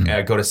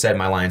I go to set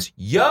my lines,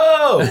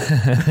 yo!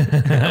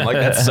 I'm like,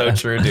 that's so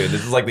true, dude.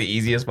 This is the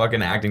easiest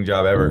fucking acting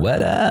job ever.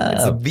 What up?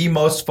 It's the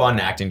most fun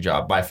acting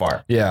job by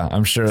far. Yeah,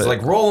 I'm sure.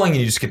 It's rolling and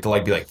you just get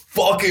to be like,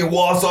 fucking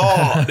what's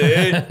up,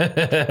 dude?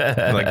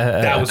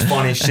 That was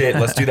funny shit.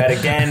 Let's do that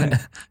again.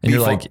 And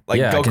you're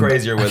go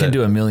crazier with it. I can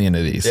do a million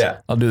of these.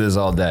 Yeah. I'll do this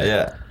all day.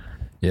 Yeah.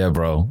 Yeah,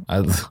 bro. I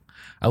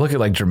look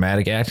at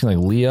dramatic acting like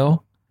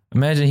Leo.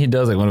 Imagine he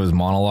does one of his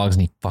monologues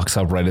and he fucks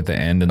up right at the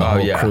end and the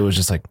whole crew is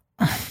just like,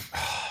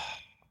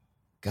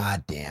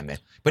 God damn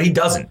it. But he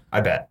doesn't, I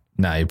bet.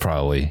 Nah, he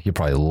probably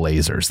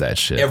lasers that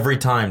shit. Every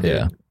time, dude.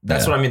 Yeah.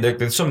 That's what I mean.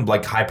 There's some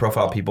high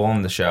profile people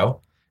on the show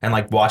and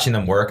watching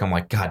them work, I'm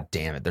like, God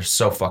damn it. They're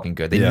so fucking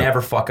good. They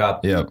never fuck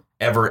up. Yep.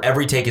 Ever.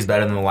 Every take is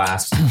better than the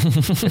last.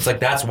 It's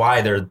that's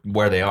why they're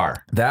where they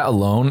are. That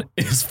alone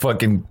is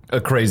fucking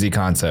a crazy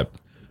concept.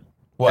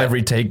 What?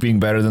 Every take being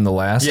better than the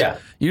last. Yeah.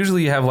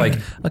 Usually you have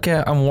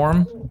okay, I'm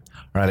warm. All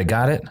right, I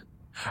got it.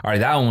 All right,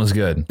 that one was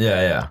good.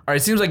 Yeah. All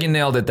right, seems like you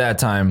nailed it that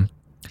time.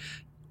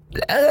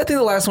 I think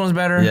the last one was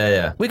better.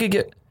 Yeah. We could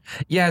get...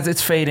 Yeah,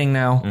 it's fading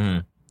now.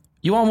 Mm.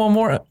 You want one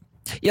more?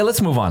 Yeah,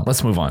 let's move on.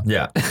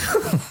 Yeah.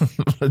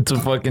 To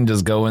fucking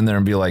just go in there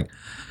and be like,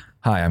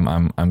 hi,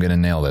 I'm gonna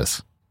nail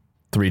this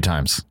 3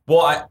 times.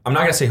 Well, I'm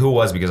not gonna say who it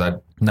was because I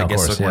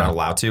guess we're not yeah.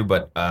 allowed to,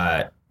 but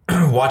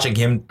watching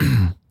him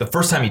the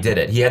first time he did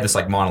it, he had this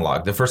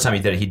monologue. The first time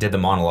he did the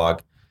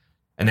monologue,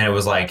 and then it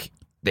was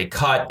they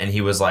cut and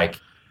he was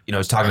he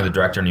was talking to the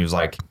director and he was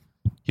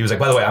he was like,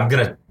 by the way, I'm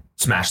gonna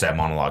smash that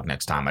monologue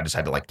next time. I just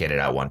had to like get it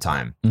out one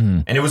time.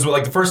 Mm-hmm. And it was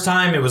like the first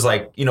time it was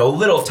like, you know, a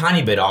little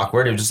tiny bit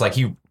awkward. It was just like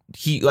he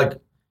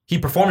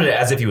performed it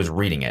as if he was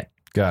reading it.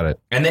 Got it.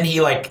 And then he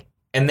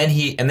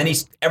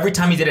every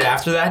time he did it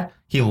after that,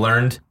 he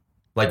learned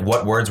like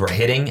what words were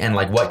hitting and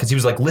like what, because he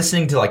was like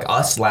listening to like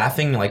us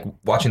laughing, like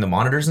watching the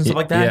monitors and stuff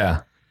like that.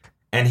 Yeah.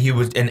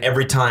 And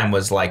every time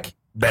was like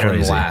better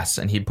Crazy. than last,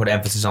 and he'd put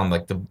emphasis on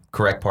like the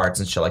correct parts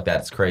and shit like that.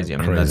 It's crazy. I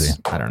mean, Crazy.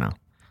 I don't know.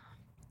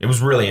 It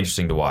was really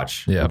interesting to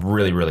watch. Yeah.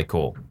 Really, really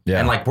cool. Yeah.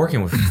 And like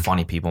working with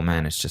funny people,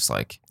 man, it's just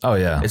like, Oh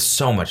yeah. it's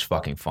so much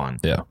fucking fun.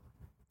 Yeah.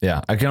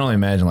 Yeah. I can only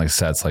imagine like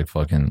sets like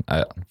fucking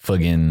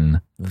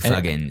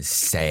Fucking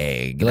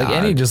sag. like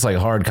any just like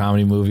hard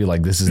comedy movie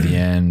like This Is the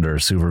End or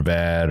Super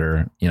Bad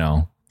or, you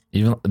know,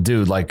 even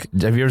dude, like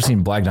have you ever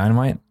seen Black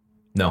Dynamite?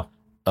 No.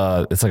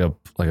 It's like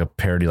a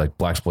parody like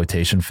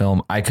blaxploitation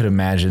film. I could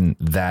imagine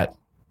that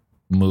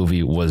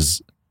movie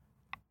was,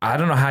 I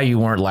don't know how you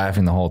weren't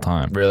laughing the whole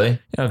time. Really? You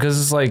know,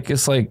 because it's like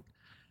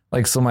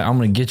some like I'm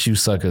gonna get you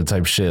sucker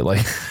type shit.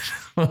 Like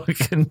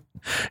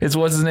it's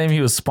what's his name?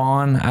 He was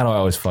Spawn. I don't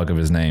always fuck up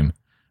his name.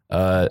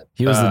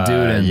 He was the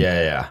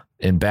dude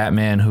in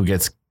Batman who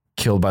gets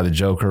killed by the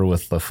Joker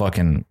with the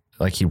fucking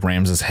like he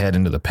rams his head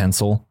into the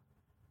pencil.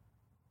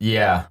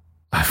 Yeah.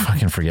 I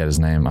fucking forget his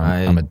name.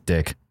 I'm a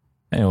dick.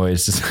 Anyway,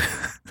 it's just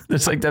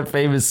there's like that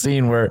famous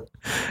scene where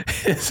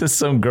it's just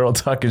some girl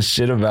talking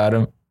shit about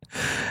him.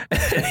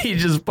 And he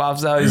just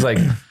pops out. He's like,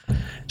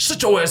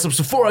 shut your ass up,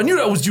 Sephora. I knew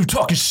that was you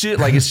talking shit.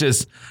 Like, it's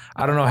just,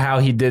 I don't know how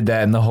he did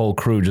that. And the whole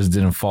crew just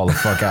didn't fall the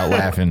fuck out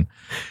laughing.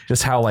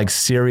 Just how like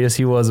serious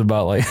he was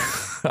about like,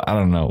 I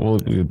don't know.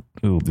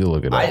 We'll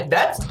look it up.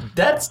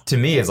 That's to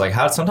me is like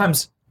how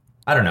sometimes,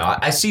 I don't know.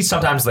 I see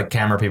sometimes like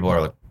camera people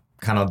are like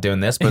kind of doing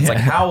this, but it's like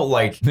how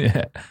like How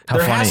there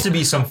funny. has to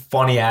be some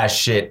funny ass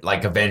shit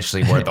like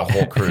eventually where the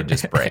whole crew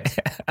just breaks,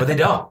 but they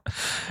don't.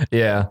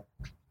 Yeah.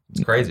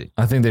 It's crazy.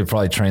 I think they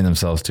probably trained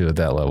themselves too at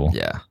that level.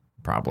 Yeah,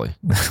 probably.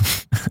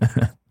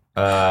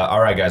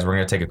 All right, guys, we're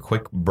gonna take a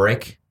quick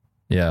break.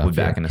 Yeah. We'll be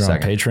back in a If you're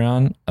second.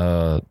 on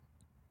Patreon,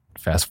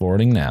 fast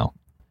forwarding now.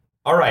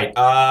 All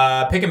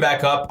right, picking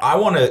back up, I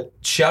want to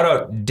shout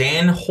out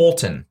Dan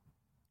Holton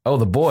Oh,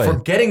 the boy. for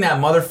getting that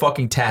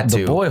motherfucking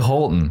tattoo. The boy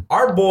Holton.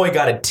 Our boy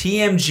got a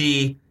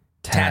TMG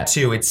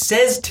tattoo. It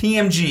says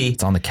TMG,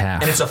 It's on the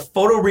calf. and it's a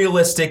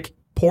photorealistic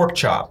pork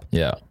chop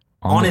yeah.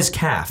 on the- his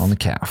calf. On the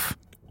calf.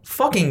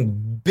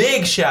 Fucking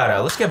big shout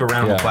out. Let's give a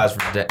round of Yeah. applause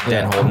for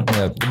Dan Holton.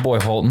 Yeah, the boy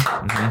Holton.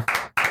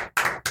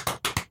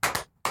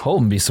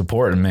 Holton be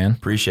supporting, man.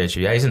 Appreciate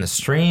you. Yeah, he's in the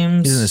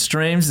streams. He's in the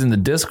streams, he's in the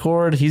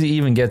Discord. He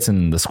even gets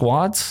in the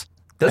squats.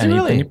 Does he and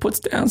really? And he puts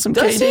down some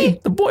Does KD. he?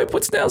 The boy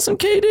puts down some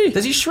KD.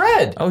 Does he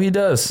shred? Oh, he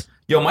does.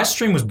 Yo, my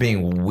stream was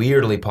being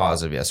weirdly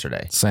positive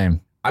yesterday.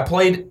 Same. I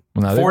played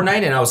Well, now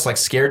Fortnite and I was like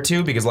scared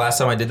too because last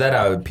time I did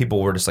that,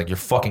 people were just like, "You're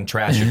fucking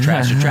trash, you're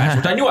trash, you're trash,"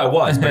 which I knew I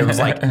was, but it was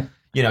like,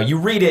 you know, you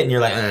read it and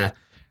you're like, eh.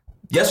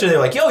 Yesterday, they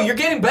were like, "Yo, you're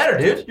getting better,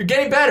 dude. You're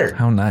getting better."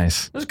 How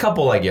nice. There's a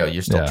couple like, "Yo,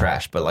 you're still Yeah.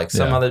 trash," but like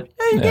some Yeah. other,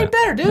 "Yeah, you're getting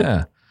better, dude."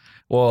 Yeah.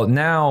 Well,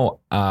 now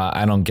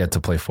I don't get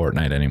to play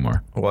Fortnite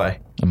anymore. Why?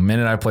 The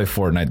minute I play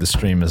Fortnite, the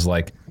stream is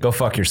like, go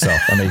fuck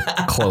yourself. And they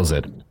close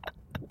it.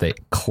 They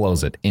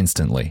close it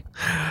instantly.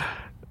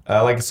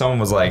 Like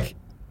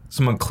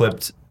someone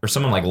clipped or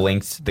someone like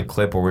linked the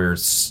clip where we were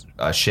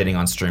shitting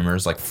on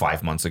streamers like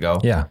 5 months ago.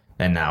 Yeah.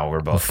 And now we're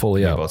both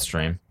fully we up. both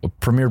stream. A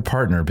premier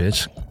partner,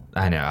 bitch.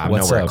 I know. I'm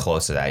What's nowhere up?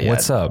 close to that yet.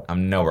 What's up?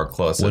 I'm nowhere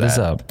close to What that. is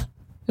up?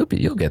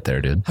 You'll get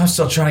there, dude. I'm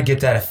still trying to get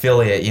that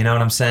affiliate. You know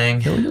what I'm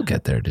saying? You'll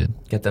get there, dude.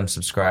 Get them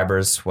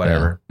subscribers,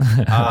 whatever.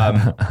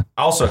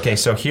 Also, okay,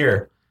 so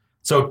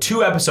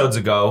 2 episodes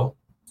ago,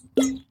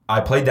 I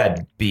played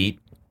that beat,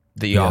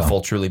 the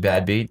awful, truly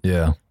bad beat,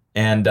 Yeah.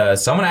 and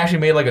someone actually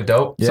made like a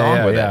dope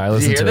song with it. I Did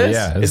listened you hear to it. this?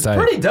 Yeah, it's tight.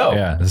 pretty dope.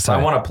 Yeah, it's so I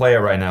tight. want to play it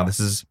right now. This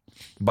is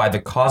by the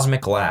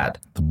Cosmic Lad.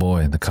 The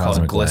boy, the It's called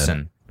cosmic Glisten.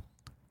 lad.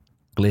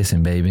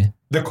 Glisten, baby.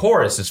 The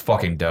chorus is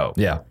fucking dope.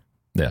 Yeah.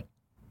 Yeah.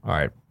 All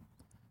right,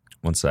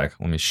 one sec.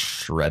 Let me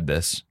shred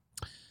this.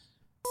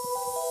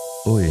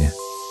 Ooh.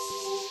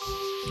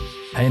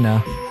 Hey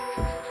now.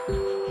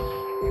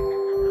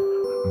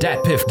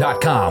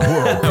 Datpiff.com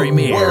world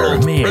premiere.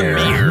 World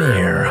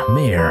Mirror.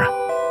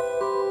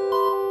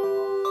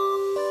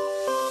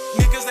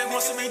 Niggas, they want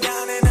to see me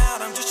down and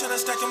out. I'm just trying to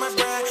stack in my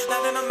bread.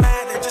 Not that I'm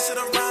mad, they just sit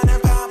around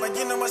and pop. But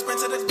you know I spend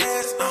to the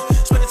gas.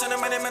 Spend it to the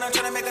money, man. I'm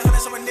trying to make 100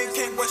 so a nigga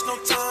can't waste no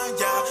time,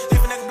 yeah.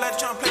 Leave a nigga blood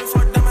trying to play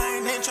for them.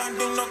 I ain't trying to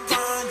do no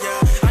crime,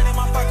 yeah. I need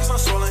my pockets on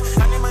swollen.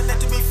 I need my neck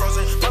to be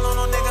frozen. Follow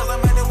no niggas, like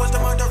man, it was the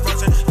mother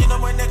frozen. You know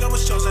when nigga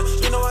was chosen.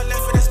 You know I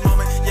live for this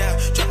moment, yeah.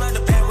 Jumping out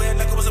the bed with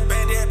like it was a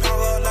bandit.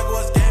 Power like it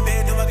was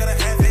gambit. Do I gotta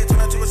have it? Turn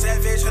out to a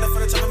savage. Headed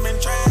for the top of men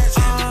trash.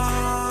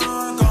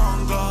 I'm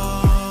gon' go.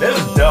 This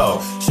is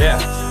dope. Yeah.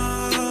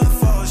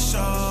 For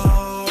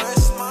sure,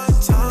 it's my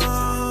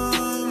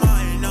time.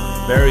 I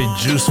know. Very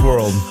Juice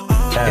World.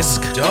 It's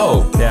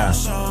dope. Yeah.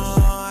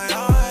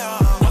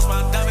 Watch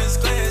my diamonds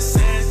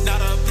glisten. Now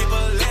the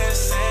people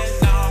listen.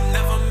 Now I'm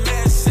never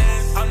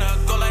missing. I'm not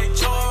go like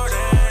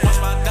Jordan. Watch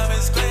my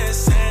diamonds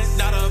glisten.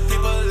 Now the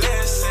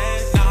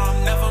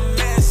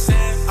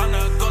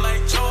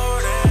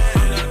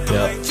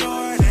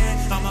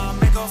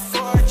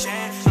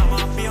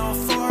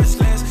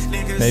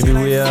Maybe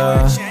we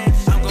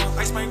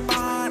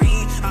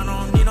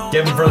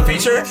Give him for the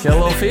feature? get a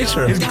little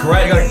feature. He's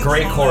great. Got a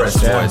great chorus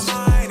voice.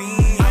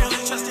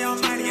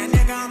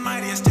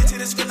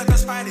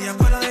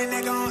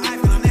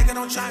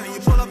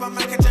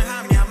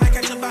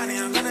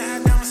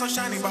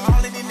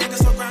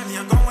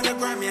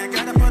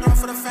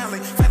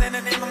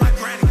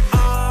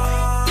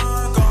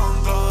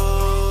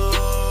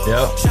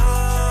 Yep.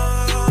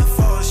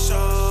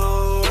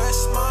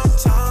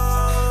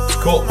 It's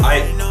cool.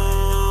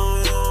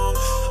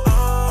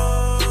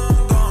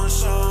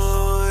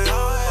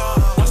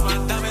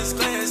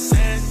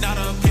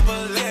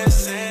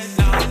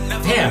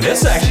 Damn,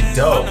 this is actually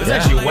dope. This is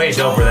actually way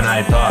doper than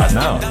I thought.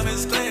 No.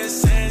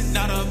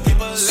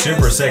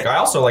 Super sick. I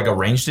also like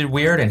arranged it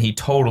weird, and he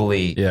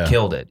totally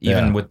killed it,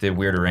 even with the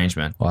weird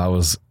arrangement. Well, I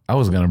was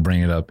gonna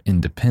bring it up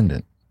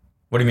independent.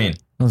 What do you mean?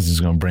 I was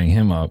just gonna bring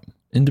him up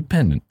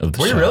independent of the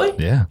show. Were you really?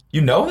 Yeah.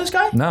 You know this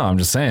guy? No, I'm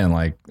just saying.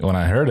 Like when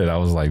I heard it, I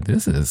was like,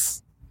 "This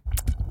is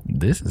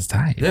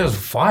tight." It was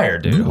fire,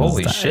 dude. It was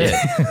Holy tight. shit.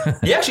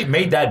 He actually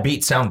made that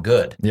beat sound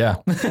good. Yeah.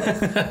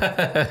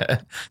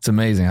 It's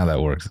amazing how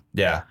that works.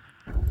 Yeah.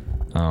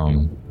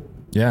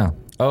 Yeah.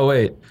 Oh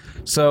wait.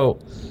 So,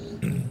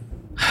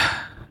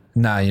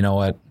 nah. You know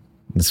what?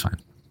 It's fine.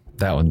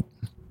 That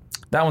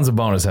one's a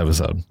bonus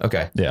episode.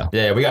 Okay. Yeah.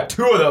 Yeah, we got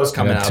 2 of those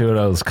coming out. 2 of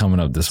those coming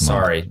up this month.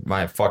 Sorry,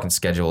 my fucking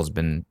schedule has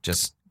been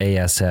just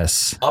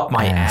ASS. up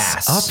my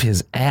ass. Up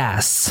his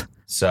ass.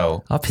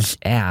 So. Up his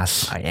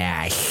ass.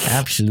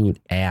 Absolute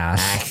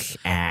ass.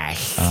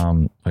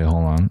 Wait,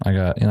 hold on. I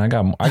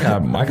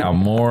got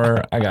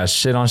more. I got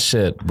shit on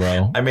shit,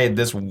 bro. I made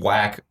this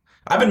whack.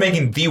 I've been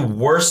making the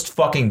worst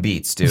fucking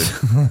beats, dude.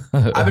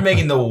 I've been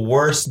making the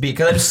worst beat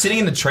because I'm just sitting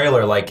in the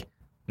trailer, like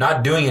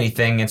not doing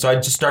anything, and so I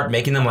just start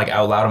making them like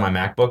out loud on my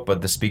MacBook,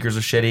 but the speakers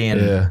are shitty,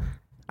 and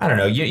I don't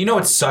know. You know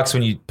it sucks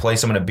when you play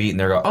someone a beat and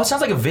they go, "Oh, it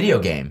sounds like a video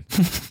game."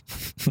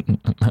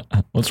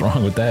 What's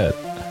wrong with that?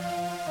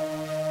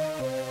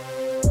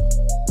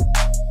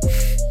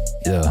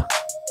 Yeah,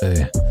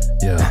 hey,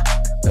 yeah,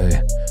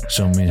 hey.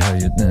 Show me how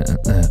you.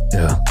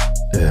 Yeah.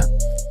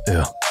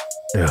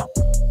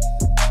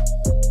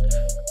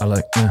 I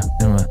like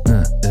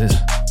this.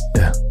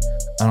 Yeah.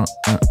 I don't.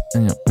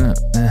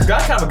 It's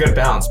got kind of a good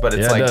bounce, but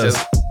it's like just.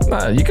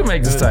 Nah, you can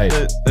make this tight.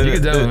 You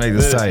can definitely make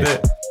this tight.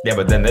 Yeah,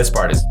 but then this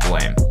part is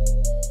lame.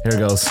 Here it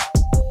goes.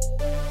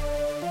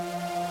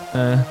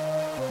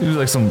 It was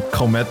like some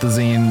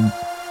comethazine.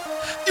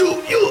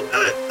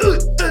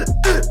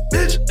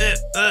 Bitch.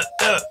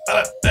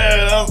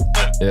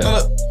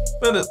 Yeah.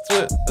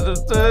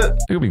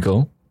 It could be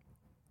cool.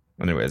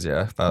 Anyways,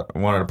 yeah, I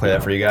wanted to play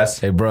that for you guys.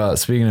 Hey, bro.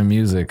 Speaking of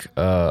music,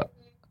 what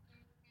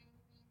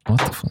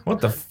the fuck?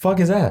 What the fuck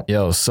is that?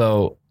 Yo,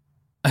 so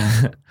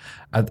I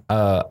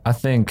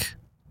think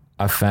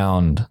I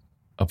found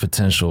a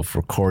potential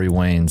for Corey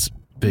Wayne's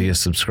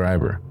biggest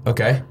subscriber.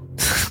 Okay.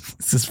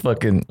 This is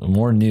fucking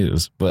more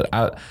news, but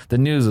the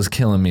news was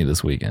killing me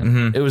this weekend.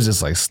 Mm-hmm. It was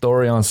just like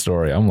story on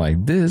story. I'm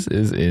like, this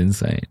is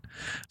insane.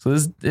 So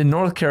this in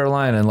North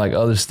Carolina and like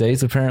other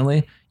states,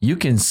 apparently, you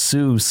can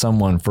sue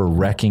someone for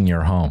wrecking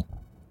your home.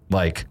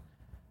 Like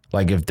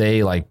if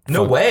they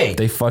no way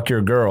they fuck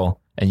your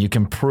girl and you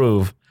can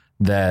prove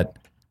that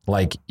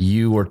like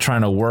you were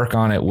trying to work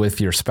on it with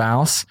your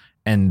spouse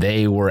and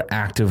they were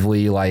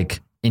actively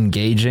like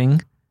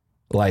engaging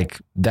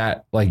like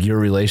that, like your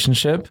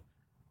relationship.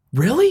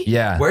 Really?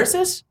 Yeah. Where's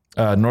this?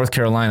 North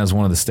Carolina is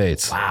one of the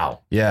states.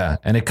 Wow. Yeah.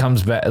 And it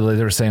comes back, they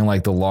were saying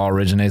like the law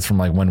originates from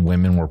like when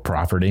women were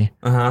property.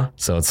 Uh-huh.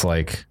 So it's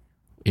like,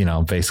 you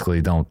know,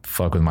 basically don't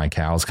fuck with my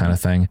cows kind of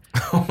thing.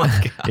 Oh my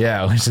God.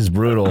 Yeah, which is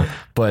brutal.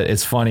 But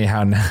it's funny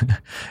how,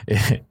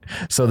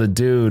 so the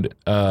dude,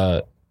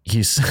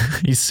 he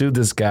sued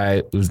this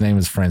guy whose name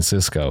is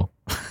Francisco,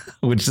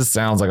 which just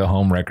sounds like a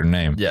home wrecker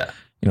name. Yeah.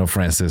 You know,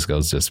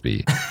 Francisco's just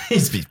be,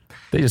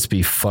 they just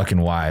be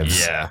fucking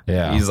wives. Yeah.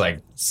 Yeah. He's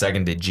like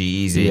second to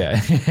G-Eazy. Yeah.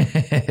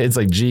 It's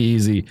like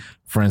G-Eazy,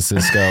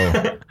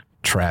 Francisco,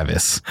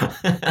 Travis.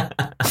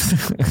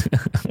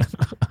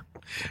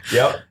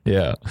 Yep.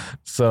 Yeah.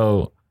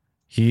 So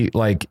he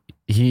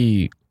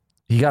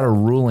got a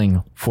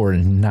ruling for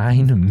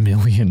 $9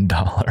 million.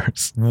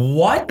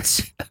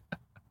 What?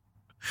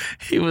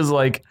 He was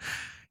like,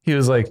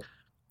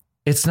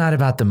 it's not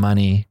about the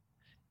money.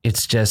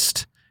 It's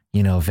just,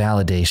 you know,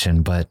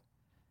 validation, but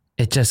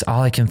it just,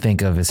 all I can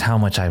think of is how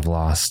much I've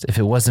lost. If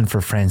it wasn't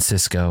for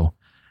Francisco,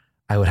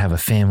 I would have a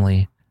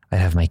family. I'd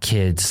have my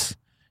kids.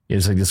 It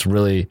was like this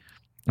really,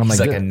 I'm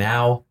He's like, and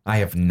now I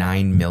have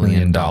 $9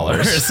 million.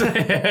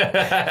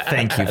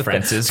 Thank you,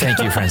 Francisco. Thank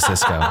you,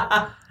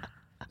 Francisco.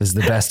 This is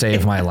the best day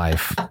of my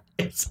life.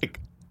 It's like,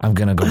 I'm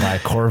going to go buy a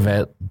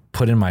Corvette,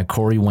 put in my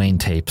Corey Wayne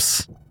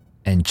tapes,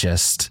 and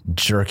just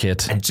jerk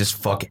it. and just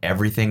fuck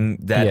everything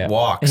that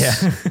walks. Yeah.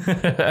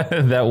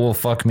 That will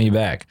fuck me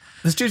back.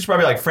 This dude's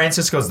probably like,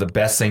 Francisco's the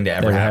best thing to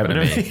ever happen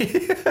to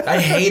me. I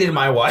hated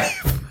my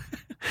wife.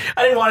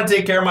 I didn't want to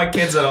take care of my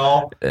kids at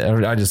all.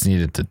 I just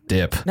needed to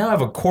dip. Now I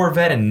have a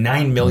Corvette and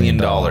 $9 million.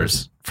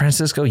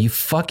 Francisco, you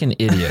fucking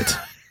idiot.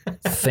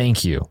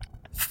 Thank you.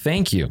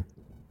 Thank you.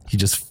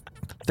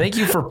 Thank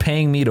you for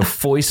paying me to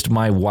foist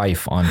my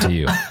wife onto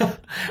you.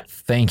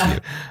 Thank you.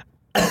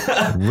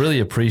 Really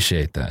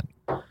appreciate that.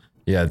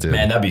 Yeah, dude.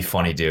 Man, that'd be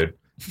funny, dude.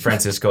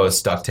 Francisco is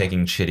stuck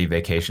taking shitty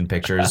vacation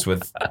pictures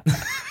with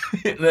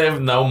they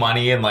have no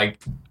money and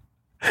like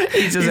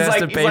he just has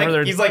to pay for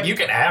their. He's like, you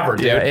can have her,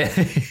 dude. Yeah.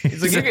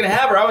 He's like, you can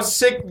have her. I was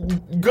sick.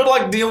 Good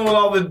luck dealing with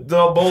all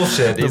the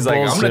bullshit. He's like,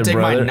 I'm gonna take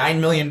my $9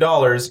 million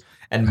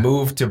and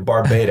move to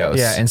Barbados.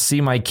 Yeah, and see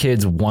my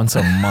kids once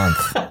a month.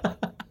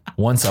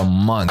 Once a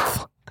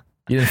month.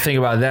 You didn't think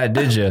about that,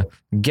 did you?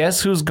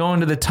 Guess who's going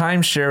to the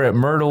timeshare at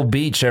Myrtle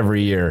Beach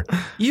every year?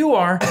 You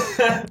are.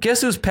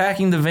 Guess who's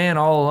packing the van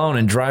all alone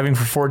and driving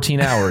for 14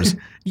 hours?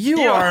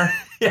 You are.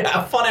 Yeah,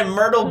 have fun at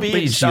Myrtle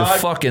Beach, dog. You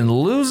fucking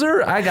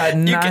loser. I got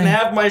 9. You can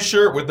have my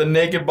shirt with the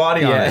naked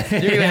body on it.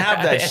 You can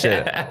have that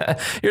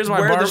shit. Here's my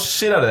Wear the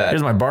shit out of that.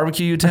 Here's my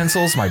barbecue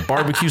utensils, my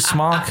barbecue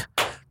smock.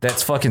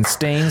 That's fucking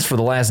stains for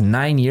the last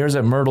 9 years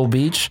at Myrtle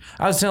Beach.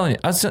 I was telling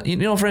you, you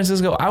know,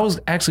 Francisco, I was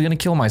actually going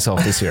to kill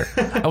myself this year.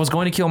 I was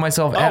going to kill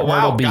myself at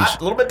Myrtle Beach.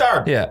 God, a little bit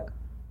dark. Yeah.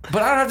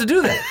 But I don't have to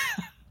do that.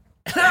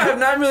 And I have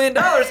 $9 million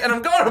and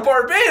I'm going to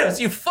Barbados,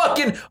 you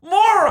fucking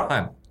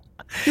moron.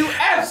 You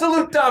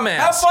absolute dumbass.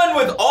 Have fun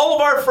with all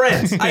of our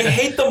friends. I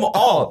hate them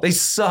all. They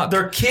suck.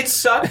 Their kids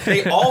suck.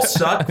 They all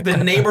suck. The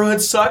neighborhood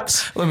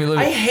sucks. Let me.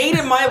 I hate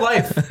in my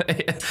life.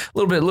 A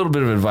little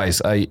bit of advice.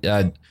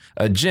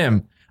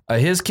 Jim,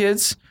 his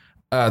kids,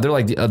 they're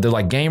like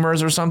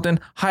gamers or something.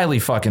 Highly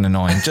fucking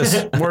annoying.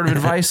 Just word of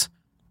advice.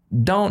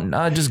 Don't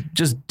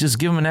just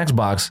give him an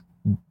Xbox.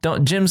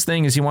 Don't. Jim's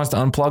thing is he wants to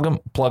unplug them,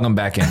 plug them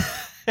back in.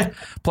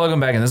 Plug them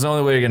back in. That's the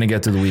only way you're going to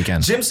get through the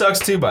weekend. Jim sucks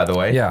too, by the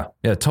way. Yeah,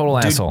 total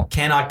Dude asshole.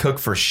 Cannot cook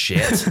for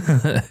shit.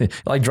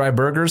 Like dry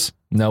burgers?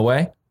 No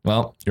way.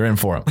 Well, you're in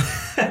for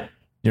them.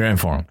 You're in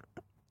for them.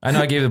 I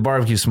know I gave you the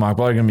barbecue smock,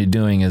 but all you're going to be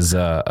doing is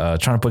trying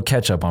to put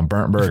ketchup on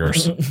burnt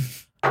burgers.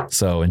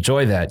 So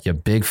enjoy that, you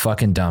big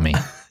fucking dummy.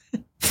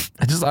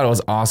 I just thought it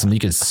was awesome. You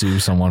could sue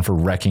someone for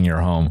wrecking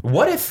your home.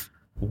 What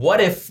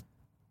if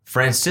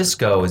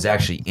Francisco is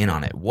actually in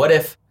on it? What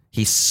if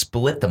he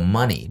split the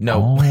money?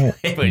 No. No.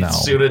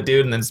 Shoot a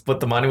dude and then split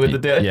the money with the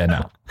dude? Yeah,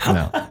 no.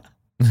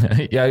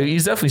 Yeah,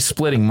 he's definitely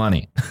splitting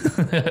money.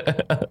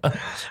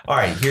 All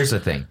right, here's the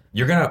thing.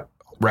 You're going to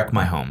wreck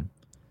my home.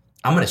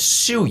 I'm going to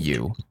sue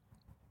you.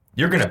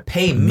 You're going to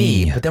pay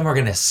me, but then we're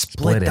going to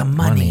split the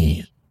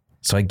money.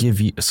 So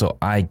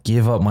I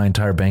give up my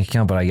entire bank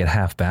account, but I get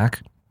half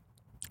back?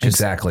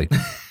 Exactly.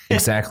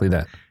 Exactly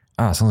that.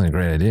 Oh, sounds like a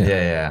great idea.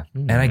 Yeah.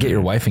 And I get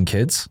your wife and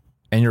kids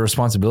and your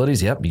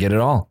responsibilities. Yep, you get it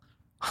all.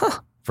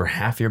 Huh. For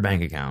half your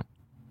bank account.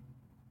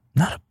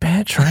 Not a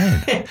bad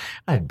trade.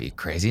 I'd be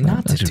crazy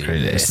not to do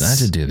this. Not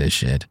to do this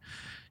shit.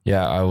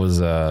 Yeah, I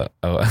was,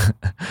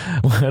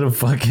 what a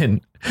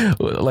fucking,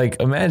 like,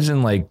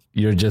 imagine, like,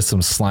 you're just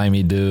some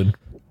slimy dude.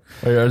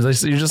 Or you're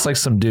just like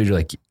some dude, you're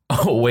like,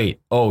 oh, wait.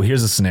 Oh,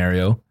 here's a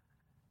scenario.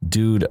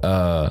 Dude,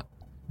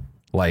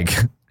 like,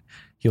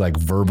 he, like,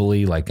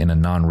 verbally, like, in a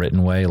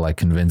non-written way, like,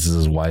 convinces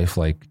his wife,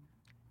 like,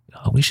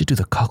 oh, we should do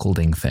the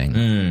cuckolding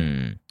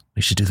thing.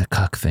 We should do the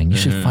cuck thing. You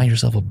should find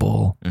yourself a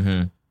bull.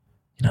 You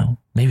know,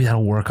 maybe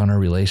that'll work on our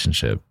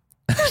relationship.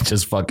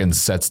 Just fucking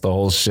sets the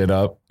whole shit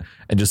up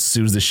and just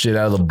sues the shit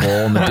out of the bull.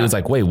 And the dude's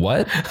like, wait,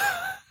 what?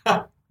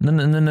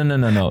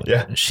 No.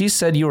 Yeah. She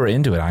said you were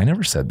into it. I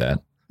never said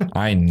that.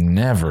 I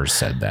never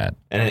said that.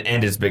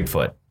 And it's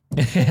Bigfoot.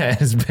 Yeah,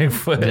 it's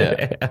Bigfoot.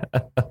 Yeah.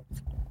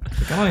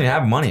 I don't even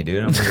have money,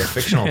 dude. I'm like a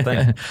fictional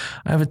thing.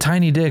 I have a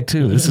tiny dick,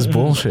 too. This is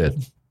bullshit.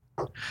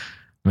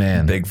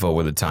 Man. Bigfoot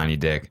with a tiny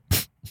dick.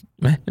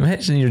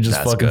 Imagine you're just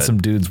That's fucking good. some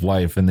dude's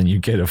wife and then you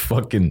get a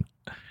fucking,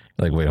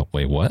 like, wait,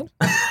 what?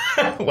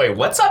 Wait,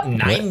 what's up?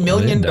 $9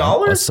 million?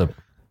 What's up?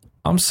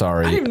 I'm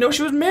sorry. I didn't even know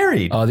she was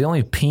married. The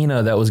only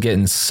Pina that was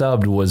getting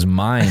subbed was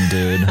mine,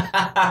 dude.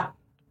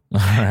 All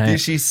right.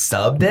 Dude, she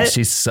subbed it?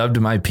 She subbed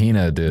my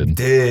Pina, dude.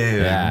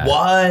 Dude, Yeah.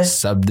 what?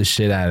 Subbed the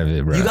shit out of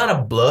it, bro. You got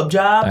a blowjob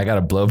job? I got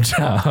a blow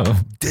job.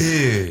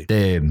 Dude.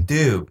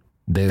 Dude.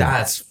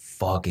 That's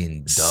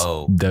fucking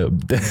dope. Dope.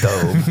 That's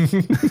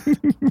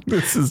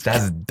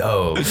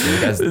dope, dude.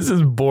 This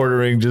is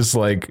bordering just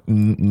like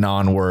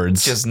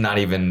non-words. Just not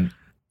even.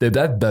 Dude,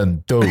 that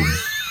done dope.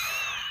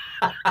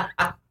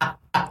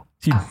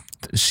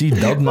 She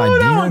dubbed my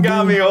That Pina, one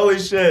got me. Holy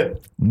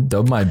shit.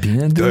 Dubbed my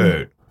Pina,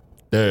 dude.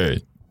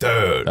 Dude.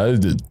 I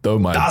just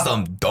dubbed my. That's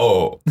some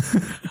dope.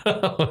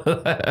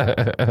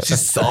 She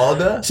saw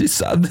that? She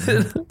subbed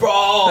it.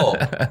 Bro.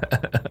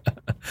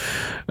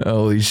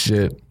 Holy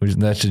shit.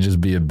 That should just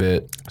be a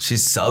bit. She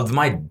subbed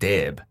my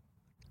dib.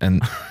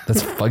 And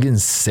that's fucking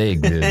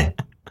sick, dude.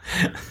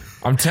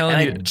 I'm telling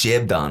And you. I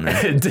jibbed on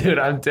her. Dude,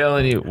 I'm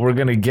telling you, we're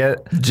going to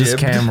get this Jibbed.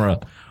 camera.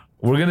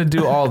 We're going to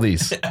do all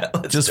these.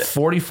 Just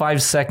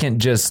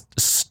 45-second, just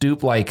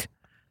stoop like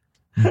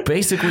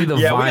basically the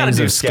Yeah, we gotta vines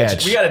do of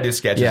sketch. We gotta do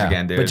sketches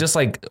again, dude. But just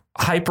like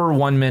hyper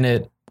 1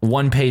 minute,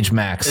 1 page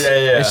max.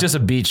 Yeah. It's just a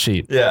beat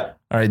sheet. Yeah.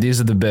 All right,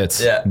 these are the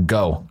bits. Yeah.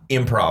 Go.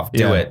 Improv. Do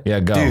Yeah. it. Yeah,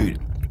 go. Dude.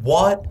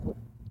 What?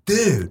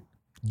 Dude.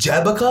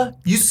 Jebica?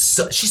 She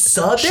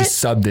subbed She it?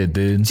 subbed it,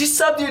 dude. She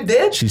subbed your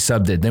dick? She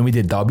subbed it. Then we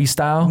did doggy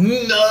style.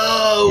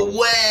 No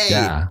way.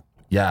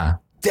 Yeah.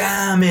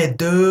 Damn it,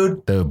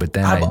 dude. Dude, but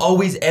then I've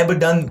always ever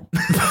done.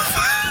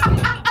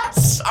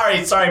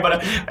 sorry,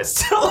 but I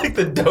still like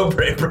the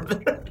Dobre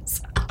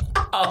brothers.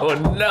 Oh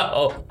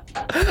no.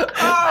 Oh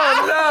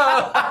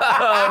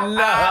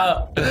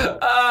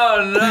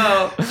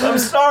no. I'm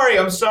sorry,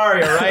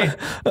 all right?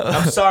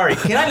 I'm sorry.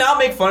 Can I not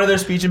make fun of their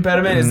speech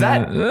impediment? Is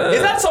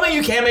that something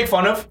you can't make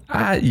fun of?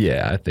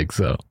 Yeah, I think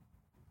so.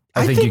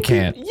 I think you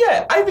can't.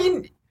 I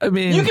mean,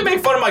 you can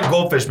make fun of my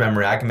goldfish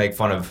memory. I can make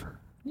fun of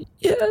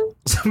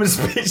someone's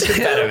speech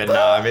impediment.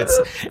 No, I mean,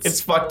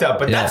 it's fucked up,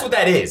 but that's what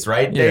that is,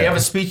 right? They have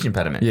a speech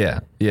impediment.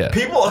 Yeah.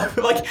 People,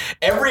 like,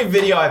 every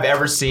video I've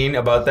ever seen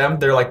about them,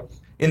 they're like,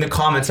 in the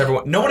comments,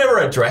 no one ever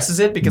addresses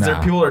it because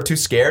people are too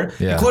scared,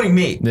 including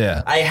me.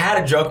 Yeah. I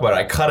had a joke about it.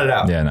 I cut it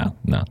out. Yeah,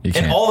 no, you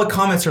can't. And all the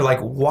comments are like,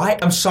 why?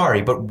 I'm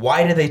sorry, but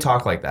why do they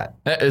talk like that?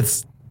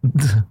 It's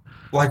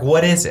like,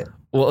 what is it?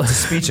 Well, It's a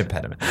speech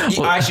impediment.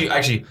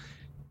 Actually,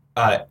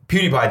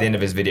 PewDiePie at the end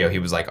of his video, he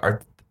was like,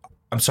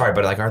 I'm sorry,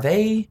 but like, are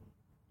they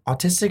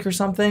autistic or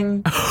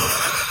something?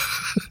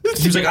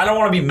 He was like, I don't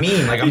want to be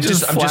mean. Like, I'm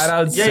just flat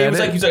out yeah. He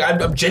was like,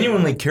 I'm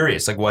genuinely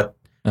curious. Like, why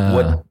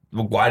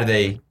do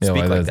they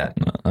speak like that?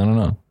 I don't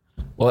know.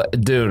 Well,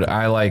 dude,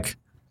 I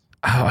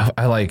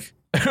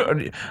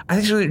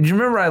actually, do you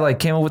remember I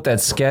came up with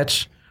that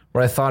sketch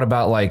where I thought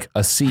about like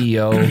a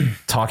CEO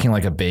talking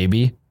like a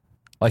baby?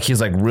 Like he's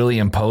like really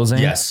imposing.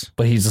 Yes.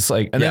 But he's just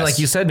like, and then like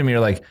you said to me, you're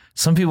like,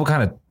 some people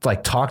kind of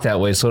like talk that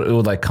way, so it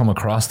would like come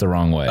across the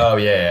wrong way. Oh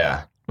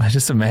yeah. I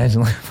just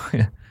imagine like,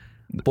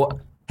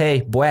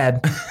 hey,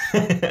 Brad, do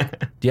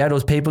you have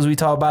those papers we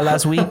talked about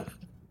last week?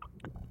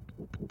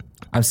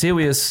 I'm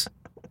serious.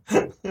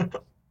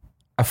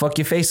 I fuck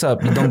your face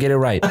up. You don't get it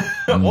right.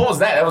 What was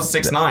that? That was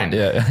 6ix9ine.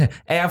 Yeah.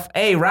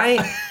 Hey, right?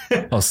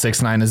 Oh,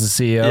 6ix9ine is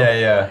the CEO.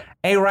 Yeah.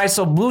 Hey, right.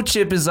 So Blue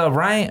Chip is up,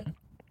 right?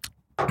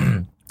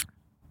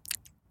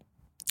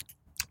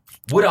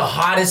 We're the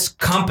hottest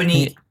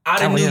company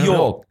out of New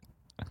York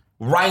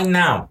right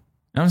now. You know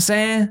what I'm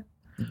saying?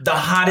 The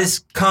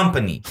hottest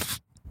company.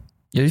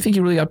 Yeah, you think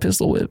he really got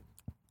pistol whipped?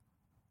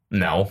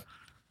 No.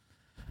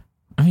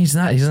 I mean, he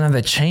doesn't have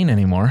that chain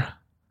anymore.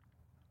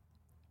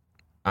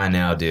 I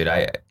know, dude.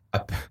 I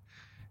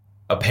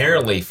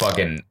apparently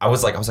I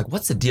was like,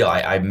 what's the deal?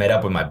 I met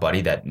up with my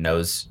buddy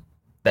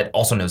that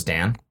also knows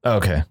Dan.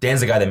 Okay. Dan's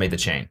the guy that made the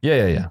chain.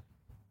 Yeah.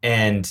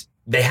 And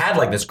they had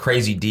like this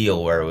crazy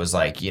deal where it was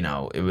like,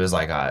 it was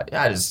like,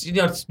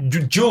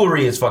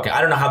 jewelry is fucking,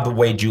 I don't know how the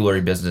way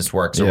jewelry business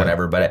works or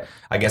whatever, but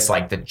I guess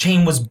like the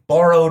chain was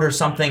borrowed or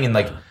something. And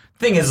like, the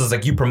thing is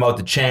like you promote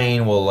the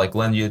chain, we'll like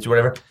lend you to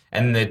whatever.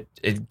 And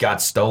it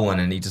got stolen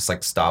and he just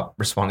like stopped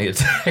responding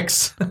to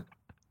texts.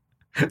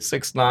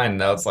 6ix9ine.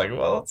 Now it's like,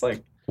 well, it's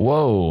like,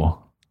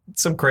 whoa,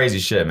 it's some crazy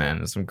shit,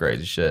 man. It's some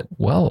crazy shit.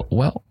 Well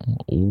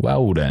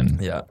then.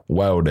 Yeah.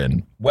 Well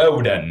then.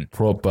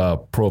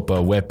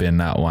 Proper weapon,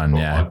 that one.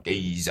 Yeah.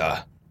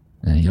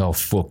 Your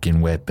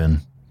fucking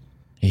weapon.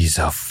 He's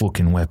a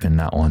fucking weapon,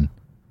 that one.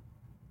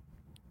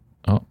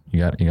 Oh, you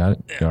got it? You all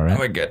right?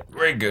 We're good.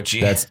 We're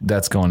Gucci.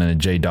 That's going in a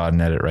J.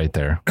 Dodden edit right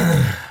there.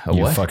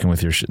 You what? fucking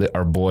with your shit.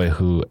 Our boy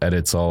who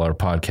edits all our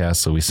podcasts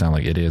so we sound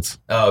like idiots.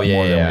 Oh, yeah.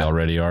 More than we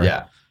already are.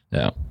 Yeah.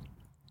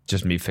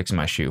 Just me fixing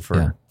my shoe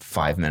for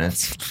 5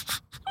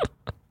 minutes.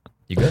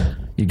 You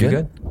good? You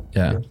good?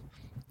 Yeah.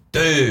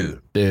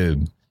 Dude.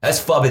 That's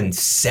fucking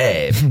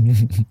sad.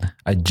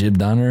 I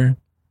jibbed on her.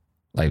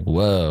 Like,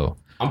 whoa.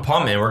 I'm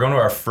pumped, man. We're going to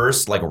our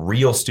first like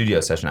real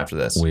studio session after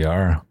this. We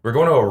are. We're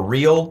going to a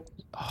real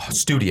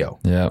studio.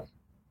 Yeah.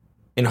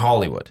 In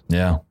Hollywood.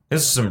 Yeah.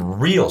 This is some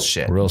real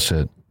shit. Real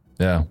shit.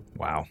 Yeah.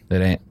 Wow.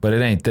 It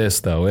ain't this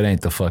though. It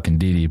ain't the fucking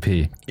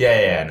DDP.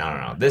 Yeah.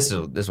 No. This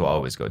will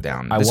always go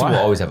down. This will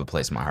always have a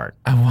place in my heart.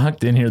 I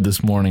walked in here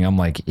this morning. I'm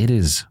like, it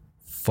is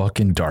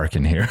fucking dark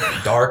in here.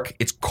 Dark.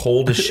 It's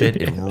cold as shit.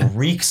 It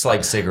reeks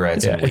like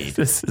cigarettes and weed.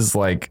 This is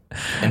like,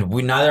 and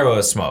we neither of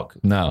us smoke.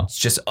 No. It's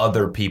just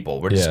other people.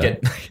 We're just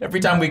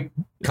every time we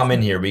come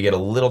in here, we get a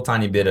little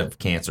tiny bit of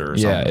cancer or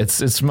something. Yeah. It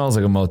smells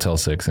like a Motel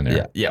 6 in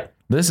here. Yeah.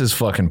 This is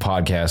fucking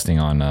podcasting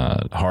on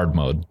hard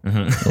mode a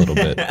little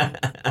bit.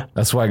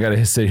 That's why I got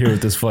to sit here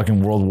with this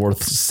fucking World War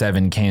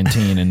VII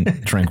canteen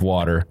and drink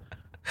water.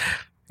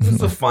 Who's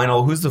the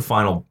final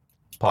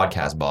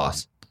podcast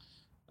boss?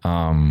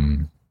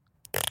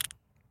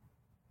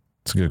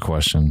 It's a good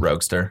question.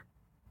 Roadster.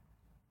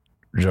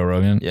 Joe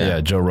Rogan? Yeah.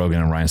 Joe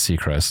Rogan and Ryan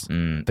Seacrest.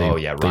 Ryan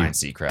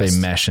Seacrest. They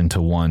mesh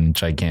into one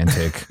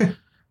gigantic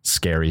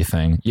scary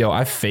thing. Yo,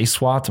 I face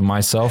swapped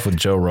myself with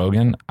Joe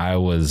Rogan. I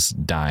was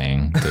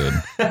dying, dude.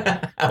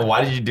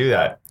 Why did you do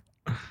that?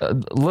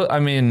 Look, I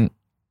mean,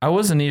 I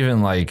wasn't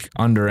even like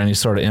under any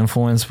sort of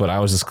influence, but I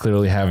was just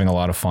clearly having a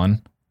lot of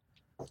fun.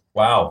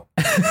 Wow.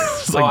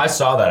 I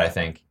saw that, I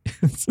think.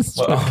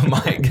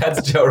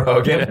 That's Joe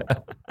Rogan.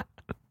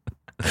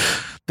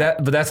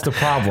 But that's the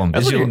problem.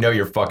 That's when you know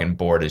you're fucking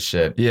bored as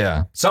shit.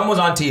 Yeah. Someone was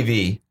on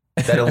TV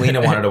that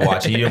Alina wanted to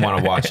watch. You didn't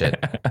want to watch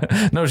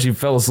it. No, she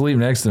fell asleep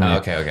next to me. Oh,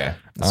 okay.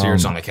 So you're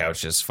just on the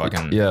couch just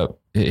fucking. Yeah,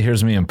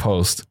 here's me in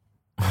post.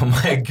 Oh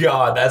my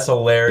God, that's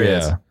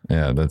hilarious.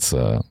 Yeah, that's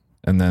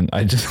and then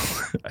I did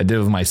it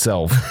with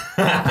myself.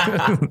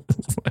 I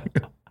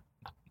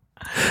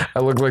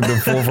look like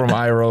the fool from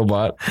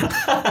iRobot.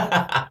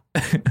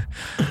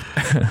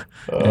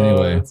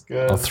 Anyway,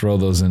 I'll throw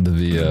those into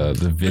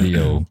the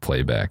video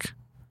playback.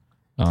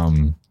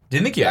 Do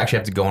you think you actually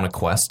have to go on a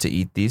quest to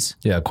eat these?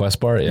 Yeah, quest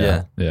bar.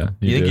 Yeah. You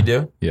think you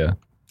do? Yeah.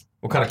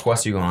 What kind of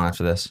quest are you going on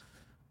after this?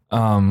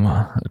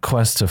 A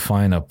quest to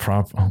find a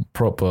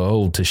proper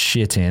hole to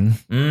shit in.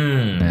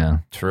 Yeah,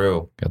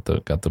 True. got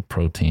the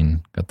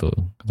protein, got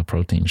the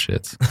protein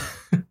shits.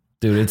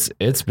 Dude,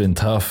 it's been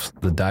tough.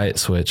 The diet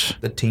switch.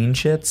 The teen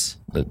shits?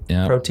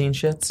 Yeah, Protein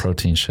shits?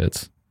 protein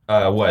shits.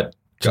 What?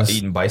 Just Just-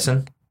 eating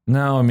bison?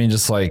 No, I mean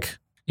just like,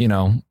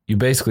 you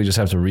basically just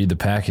have to read the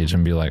package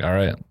and be like, all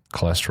right,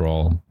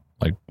 cholesterol,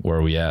 like where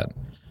are we at?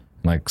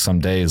 Like some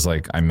days,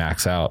 like I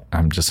max out.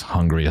 I'm just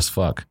hungry as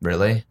fuck.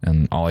 Really?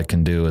 And all I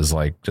can do is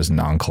like just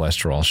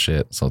non-cholesterol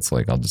shit. So it's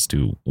like I'll just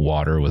do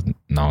water with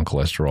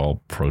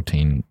non-cholesterol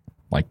protein,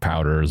 like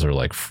powders or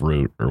like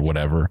fruit or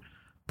whatever.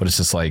 But it's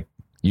just like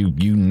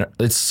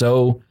it's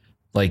so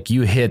like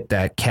you hit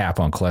that cap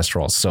on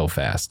cholesterol so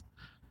fast.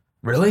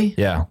 Really?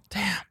 Yeah.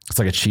 Damn. It's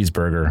like a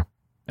cheeseburger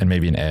and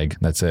maybe an egg.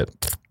 That's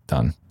it.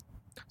 Done.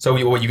 So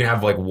you can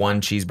have like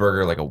one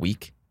cheeseburger like a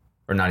week?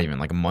 Or not even,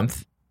 like a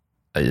month?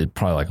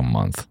 Probably like a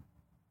month.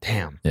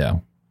 Damn. Yeah.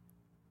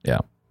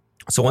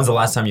 So when's the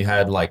last time you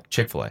had like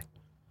Chick-fil-A?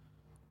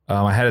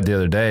 I had it the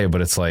other day,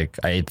 but it's like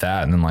I ate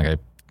that and then like I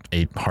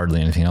ate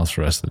hardly anything else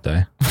for the rest of the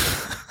day.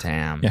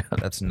 Damn. Yeah.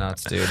 That's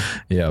nuts, dude.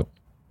 Yep.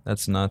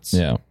 That's nuts.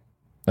 Yeah.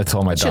 I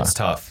told my dog. Shit's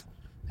tough.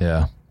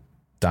 Yeah.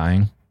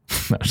 Dying.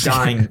 No, just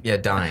Dying. Yeah,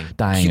 dying.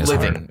 Dying is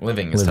living. hard.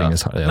 Living is Living tough.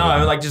 is hard. Yeah, no, I living.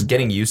 mean like just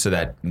getting used to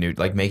that new,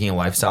 like making a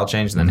lifestyle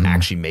change and then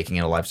actually making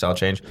it a lifestyle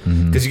change. Because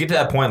Mhm. you get to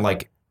that point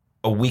like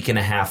a week and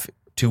a half,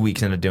 2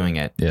 weeks into doing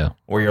it, Yeah.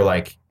 where you're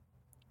like,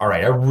 all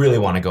right, I really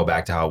want to go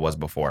back to how it was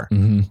before.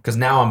 Mm-hmm. Because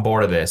now I'm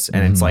bored of this,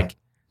 and it's like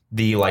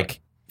the like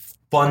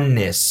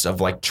funness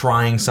of like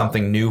trying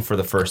something new for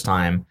the first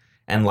time,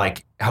 and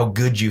like how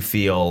good you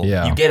feel.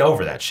 Yeah. You get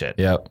over that shit,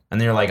 Yep. and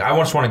then you're like, I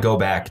just want to go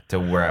back to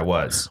where I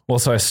was. Well,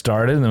 so I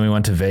started and then we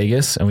went to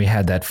Vegas and we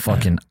had that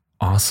fucking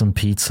awesome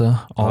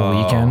pizza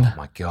all weekend. Oh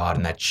my God,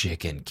 and that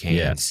chicken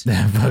canes.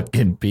 Yeah. That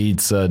fucking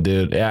pizza,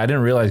 dude. Yeah, I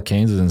didn't realize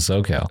Canes is in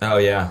SoCal. Oh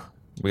yeah,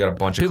 we got a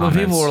bunch of People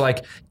comments. were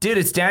like, dude,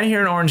 it's down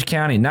here in Orange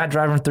County, not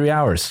driving 3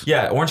 hours.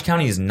 yeah, Orange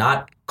County is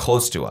not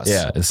close to us.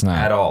 Yeah, it's not.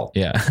 at all.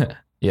 Yeah.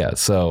 Yeah.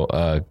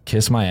 So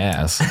kiss my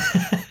ass.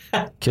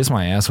 Kiss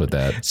my ass with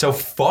that. So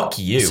fuck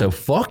you. So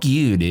fuck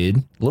you, dude.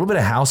 A little bit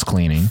of house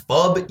cleaning.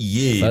 Fub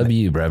you. Love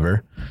you,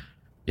 brother.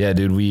 Yeah,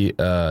 dude. We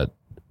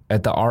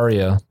at the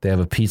Aria, they have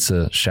a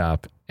pizza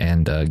shop,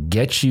 and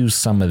get you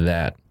some of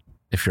that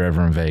if you're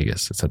ever in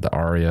Vegas. It's at the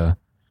Aria,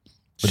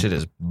 Shit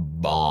is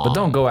bomb. but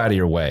don't go out of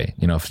your way.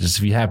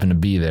 If you happen to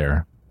be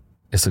there,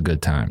 it's a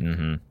good time.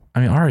 Mm-hmm. I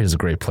mean, Aria is a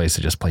great place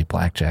to just play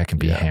blackjack and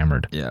be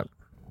hammered. Yep.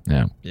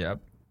 Yeah. Yep.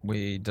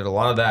 We did a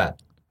lot of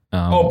that.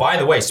 Um, Oh, by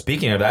the way,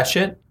 speaking of that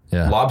shit,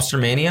 Yeah. Lobster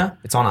Mania,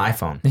 it's on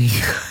iPhone.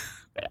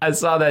 I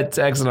saw that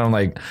text and I'm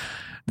like,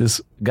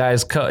 this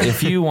guy's.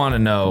 If you want to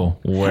know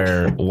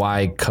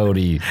why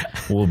Cody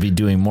will be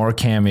doing more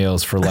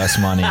cameos for less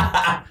money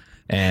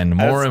and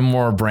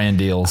more brand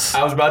deals.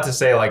 I was about to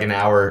say like an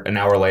hour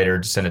later,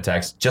 just send a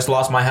text. Just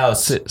lost my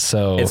house.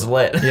 So It's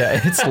lit.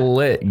 Yeah, it's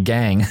lit,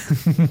 gang.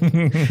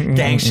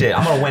 Gang shit.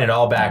 I'm gonna win it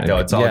all back though.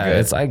 It's all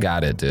yeah, good. I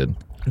got it, dude.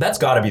 That's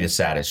got to be the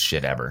saddest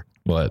shit ever.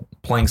 What?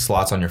 Playing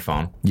slots on your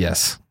phone.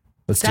 Yes.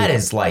 Let's do That it.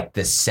 is like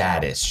the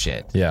saddest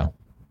shit. Yeah.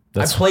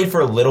 I played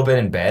for a little bit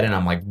in bed and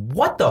I'm like,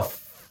 what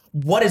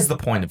is the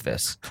point of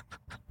this?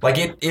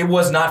 Like it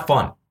was not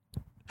fun.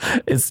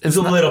 It's It's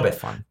a little bit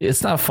fun.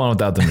 It's not fun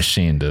without the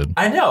machine, dude.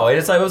 I know. It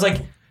was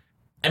like,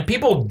 and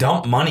people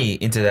dump money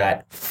into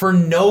that for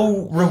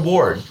no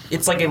reward.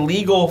 It's like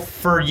illegal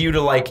for you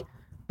to like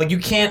you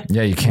can't,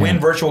 Yeah, you can't. win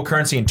virtual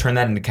currency and turn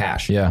that into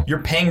cash. Yeah.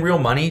 You're paying real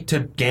money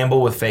to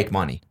gamble with fake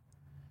money.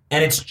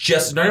 And it's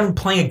just, not even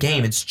playing a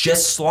game. It's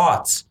just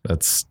slots.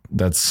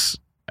 That's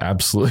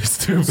absolutely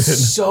stupid.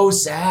 So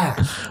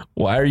sad.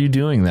 Why are you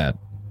doing that?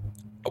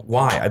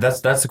 Why? That's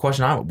the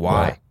question.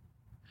 Why?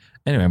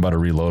 Anyway, I'm about to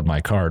reload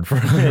my card for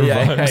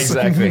Yeah, $100.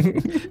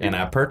 exactly. And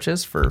I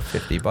purchased for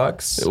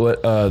 $50.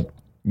 What?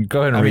 Go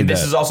ahead and I read mean, that.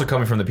 this is also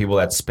coming from the people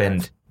that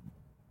spend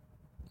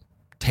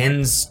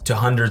tens to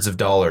hundreds of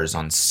dollars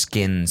on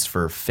skins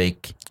for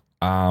fake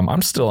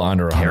I'm still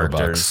under $100.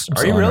 characters. I'm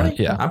Are you still really?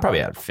 under- yeah. I'm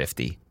probably at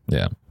 50.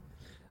 Yeah.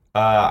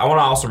 I want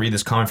to also read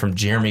this comment from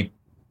Jeremy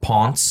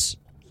Ponce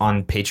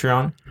on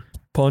Patreon.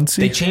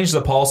 They changed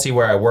the policy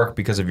where I work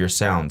because of your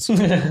sounds.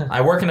 I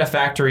work in a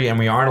factory and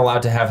we aren't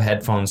allowed to have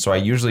headphones, so I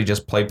usually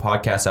just play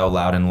podcasts out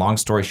loud. And long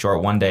story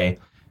short, one day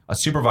a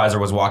supervisor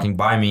was walking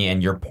by me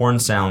and your porn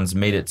sounds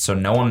made it so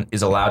no one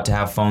is allowed to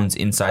have phones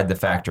inside the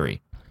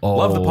factory.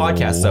 Love the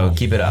podcast though.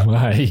 Keep it up.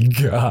 My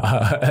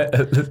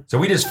God. So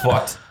we just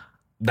fucked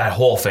that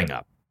whole thing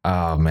up.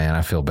 Oh man,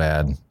 I feel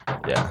bad.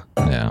 Yeah.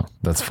 Yeah,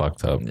 that's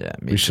fucked up. Yeah,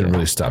 me we should too.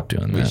 really stop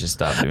doing We that. should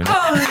stop doing it.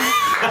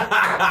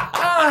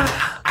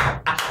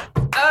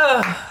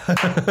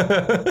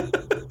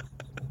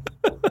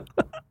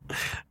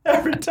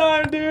 Every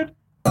time, dude.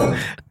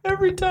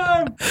 Every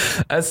time.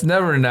 That's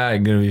never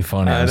not gonna be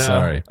funny. I'm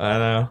sorry. I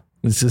know.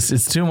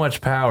 It's too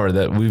much power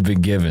that we've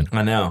been given.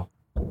 I know.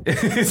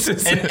 It's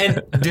just-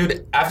 And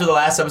dude, after the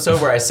last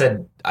episode where I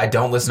said I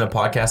don't listen to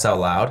podcasts out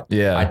loud,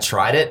 Yeah. I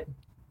tried it.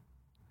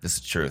 This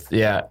is the truth.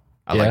 yeah.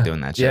 I like doing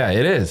that shit. Yeah,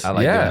 it is. I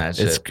like doing that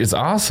shit. It's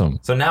awesome.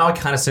 So now I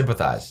kind of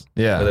sympathize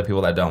Yeah. with the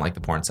people that don't like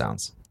the porn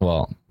sounds.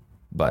 Well,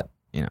 But,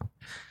 you know.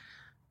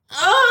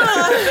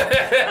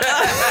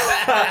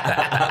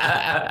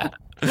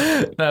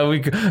 no,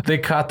 they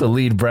caught the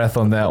lead breath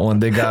on that one.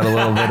 They got a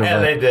little bit of Yeah,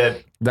 they a,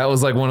 did. that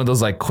was like one of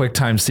those like quick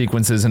time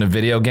sequences in a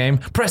video game.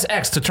 Press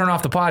X to turn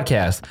off the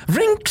podcast.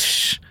 Ring.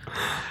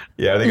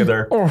 Yeah, I think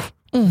they're Oh,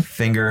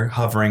 finger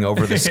hovering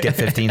over the skip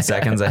 15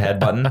 seconds ahead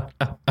button.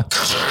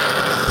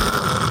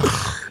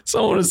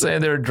 someone was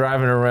saying they were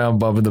driving around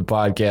bumping the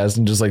podcast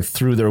and just like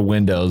through their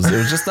windows. It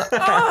was just the,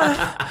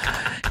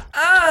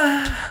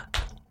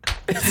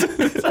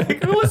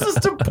 Like, who listens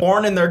to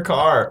porn in their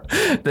car?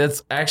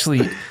 that's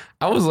actually,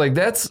 I was like,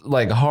 that's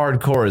like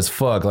hardcore as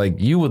fuck. Like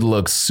you would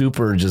look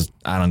super just,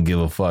 I don't give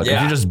a fuck. If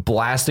Yeah. you're just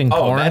blasting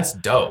Oh, porn that's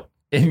dope.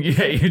 and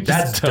yeah, you just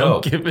that's don't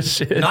dope. give a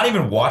shit. Not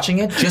even watching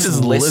it,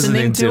 just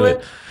listening to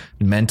it.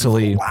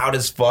 Mentally. Loud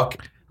as fuck.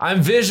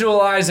 I'm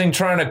visualizing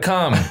trying to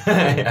come.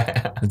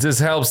 It just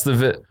helps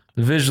the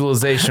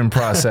visualization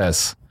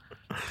process.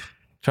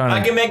 Trying I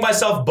to, can make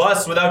myself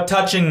bust without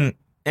touching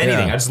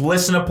anything. Yeah. I just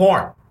listen to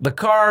porn. the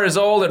car is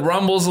old. It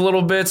rumbles a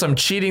little bit. So I'm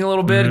cheating a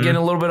little bit, Mm-hmm.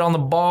 getting a little bit on the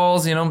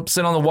balls, you know,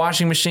 sit on the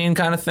washing machine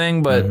kind of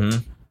thing. But Mm-hmm.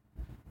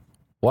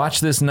 watch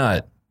this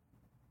nut.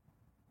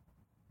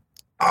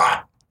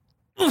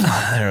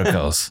 There it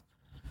goes.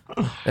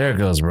 There it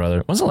goes,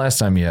 brother. When's the last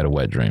time you had a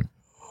wet dream?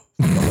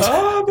 Is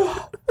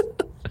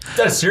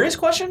that a serious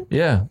question?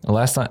 Yeah, the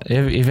last time.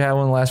 Have you had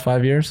one in the last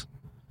 5 years?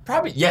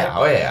 Probably. Yeah.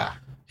 Oh, yeah.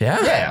 Yeah?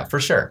 Yeah, for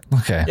sure.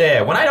 Okay.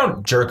 Yeah, when I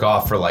don't jerk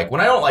off for like,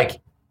 when I don't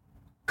like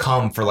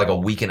come for like a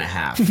week and a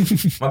half,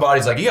 my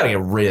body's like, you gotta get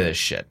rid of this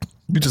shit.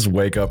 You just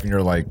wake up and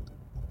you're like,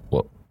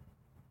 well,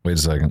 wait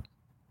a second.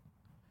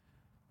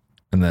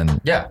 And then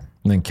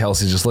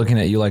Kelsey's just looking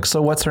at you like,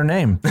 so what's her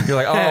name? You're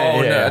like,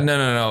 oh, Yeah.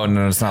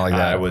 no, it's not like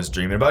that. I was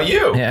dreaming about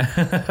you. Yeah.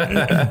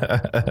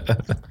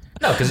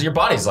 No, because your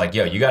body's like,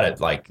 yo, you gotta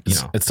like, you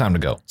know, It's time to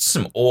go.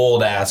 some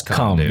old ass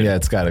cum, dude. Yeah,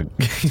 it's got to.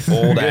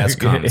 Old ass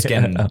cum. It's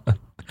getting,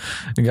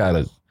 You got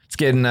it. It's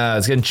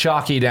getting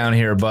chalky down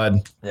here,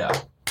 bud. yeah.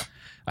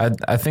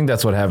 I think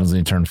that's what happens when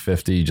you turn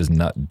 50. You just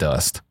nut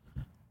dust.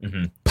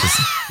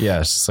 Mm-hmm. Yeah,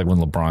 it's just like when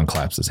LeBron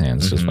claps his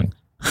hands. It's just like.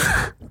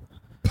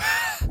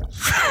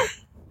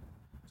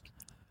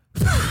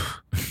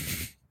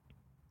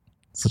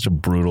 Such a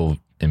brutal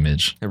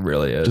image. It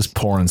really is. Just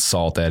pouring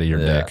salt out of your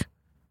Yeah. dick.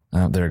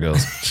 Oh, there it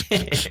goes.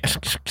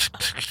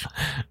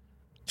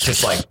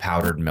 just like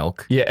powdered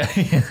milk. Yeah.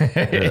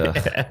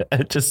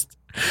 Just,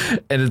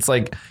 and it's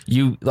like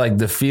you like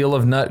the feel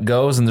of nut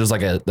goes and there's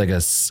like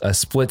a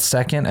split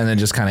second and then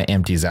just kind of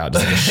empties out,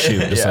 just like a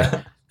shoot. Just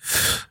like,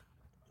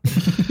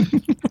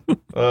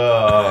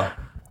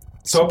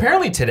 So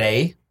apparently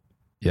today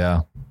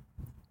yeah.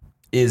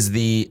 is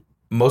the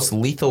most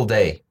lethal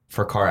day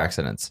for car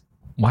accidents.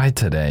 Why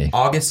today?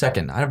 August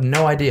 2nd. I have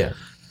no idea.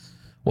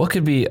 What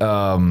could be?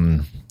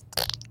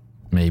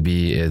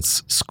 Maybe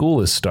it's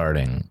school is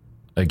starting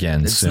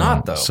again It's soon.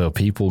 not, though. So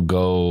people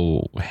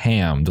go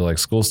ham. They're like,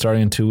 school's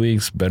starting in 2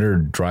 weeks. Better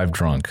drive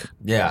drunk.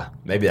 Yeah,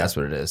 maybe that's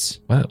what it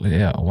is. What?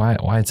 Yeah.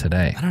 Why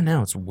today? I don't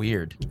know. It's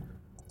weird.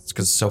 It's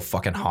because it's so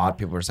fucking hot.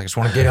 People are just like, I just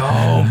want to get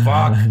home.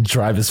 Fuck.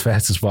 Drive as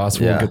fast as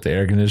possible. Yeah. Get the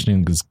air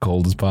conditioning as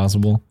cold as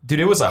possible.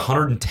 Dude, it was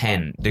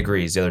 110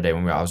 degrees the other day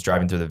when I was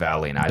driving through the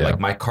valley, and Yeah.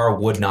 my car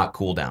would not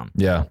cool down.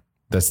 Yeah.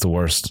 That's the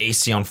worst.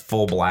 AC on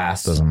full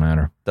blast. Doesn't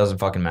matter. Doesn't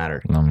fucking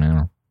matter. No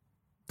matter.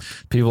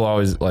 People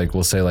always like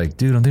will say like,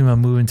 dude, I'm thinking about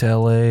moving to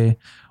LA.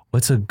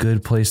 What's a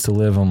good place to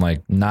live? I'm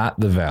like, not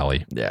the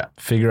valley. Yeah.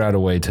 Figure out a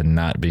way to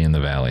not be in the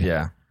valley.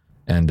 Yeah.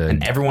 And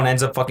And everyone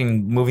ends up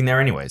fucking moving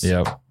there anyways.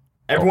 yep.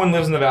 Everyone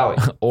lives in the valley.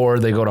 Or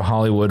they go to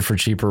Hollywood for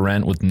cheaper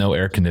rent with no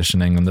air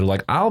conditioning, and they're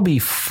like, "I'll be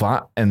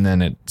fine." And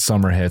then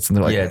summer hits, and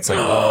they're like, Yeah, it's like,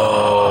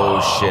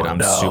 oh shit, I'm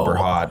super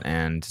hot.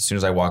 And as soon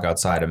as I walk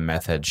outside, a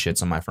meth head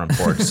shits on my front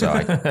porch. So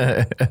I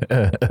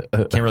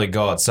can't really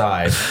go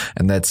outside.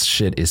 and that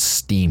shit is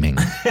steaming.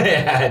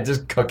 Yeah,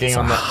 just cooking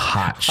on the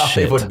Hot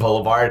Hollywood shit.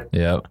 Boulevard.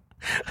 Yep.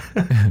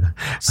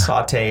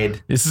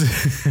 Sauteed.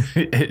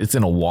 It's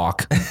in a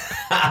wok.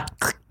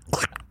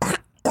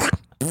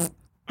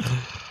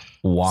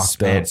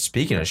 Walked Man, up.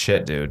 speaking of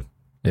shit, dude.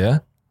 Yeah.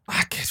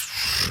 I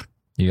guess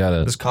You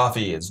gotta. this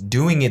coffee is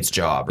doing its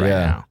job right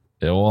now.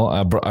 Yeah, well,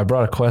 I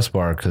brought a Quest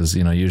bar because,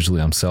 you know,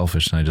 usually I'm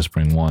selfish and I just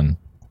bring one.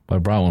 But I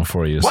brought one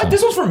for you. What? so-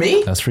 This one's for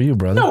me? That's for you,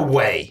 brother. No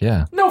way.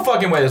 Yeah. No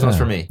fucking way this one's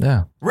for me.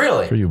 Yeah.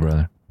 Really? For you,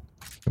 brother.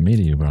 For me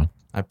to you, bro.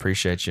 I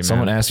appreciate you, man.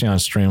 Someone asked me on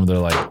stream, they're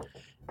like,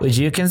 would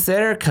you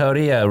consider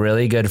Cody a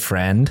really good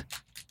friend?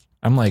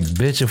 I'm like,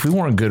 bitch, if we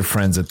weren't good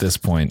friends at this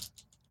point.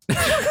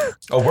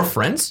 Oh, we're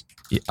friends?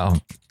 Yeah,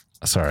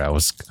 sorry, I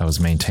was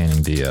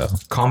maintaining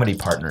the Comedy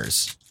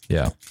partners.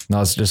 yeah. No, I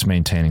was just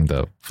maintaining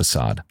the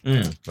facade.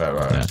 Right.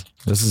 Yeah.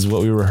 This is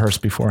what we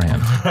rehearsed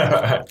beforehand.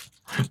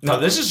 No,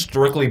 this is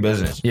strictly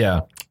business.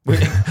 Yeah.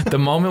 The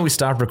moment we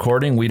stop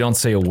recording, we don't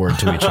say a word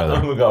to each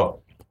other. We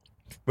go.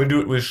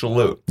 We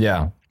salute.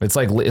 Yeah. It's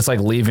like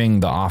leaving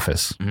the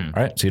office. All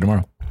right. See you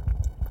tomorrow.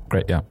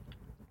 Great. Yeah.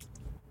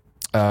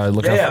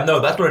 Look out. Yeah, no,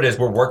 that's what it is.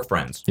 We're work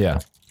friends. Yeah.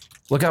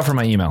 Look out for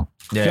my email.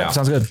 Yeah.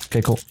 Sounds good.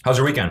 Okay, cool. How's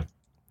your weekend?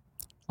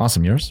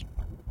 Awesome. Yours?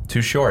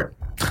 Too short.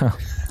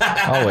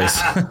 Always.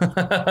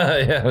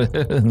 Yeah.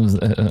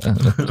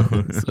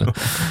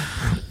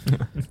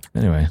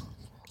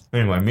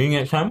 Anyway, Meeting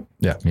at time?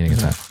 yeah, meeting at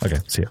time. Okay,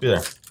 see you. Be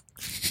there.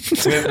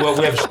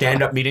 We have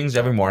stand-up meetings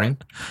every morning.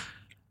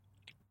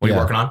 What are you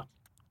Yeah. working on?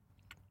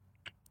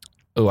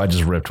 Oh, I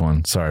just ripped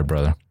one. Sorry,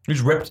 brother. You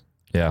just ripped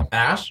Yeah,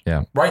 ass?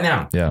 Yeah. Right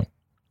now. yeah,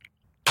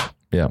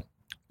 yeah,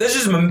 This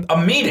is a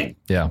meeting.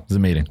 yeah. It's a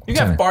meeting. You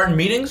got 10 Barton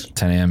meetings?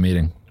 10 a.m.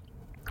 meeting.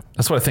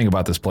 That's what I think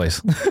about this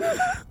place.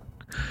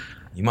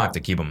 You might have to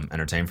keep them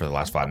entertained for the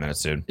last 5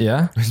 minutes, dude.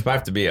 Yeah, This might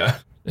have to be a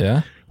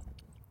yeah.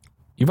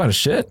 You about to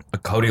shit?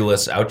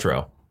 Cody-less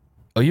outro.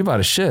 Oh, you about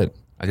to shit?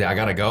 I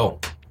gotta go.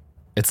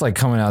 It's like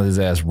coming out of his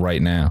ass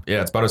right now.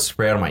 Yeah, it's about to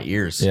spray out of my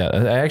ears. Yeah,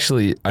 I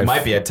actually. It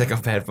might be. I take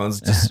off my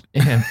headphones. Just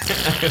Yeah.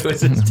 It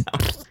was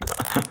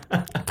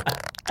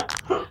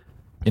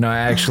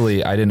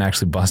I didn't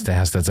actually bust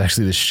ass. That's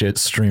actually the shit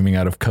streaming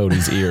out of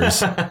Cody's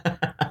ears.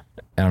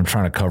 And I'm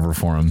trying to cover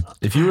for him.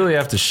 If you really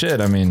have to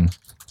shit, I mean,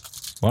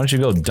 why don't you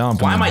go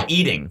dump? Why am I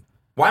eating?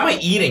 Why am I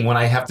eating when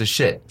I have to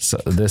shit? So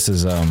this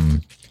is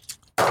I'm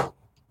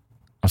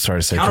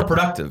sorry to say.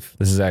 Counterproductive.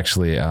 This is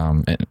actually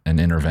an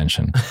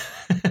intervention.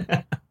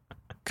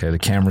 Okay, the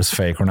camera's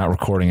fake. We're not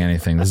recording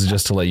anything. This is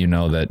just to let you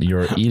know that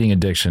your eating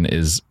addiction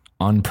is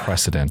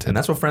unprecedented. And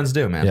that's what friends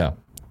do, man. Yeah.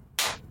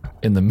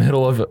 In the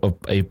middle of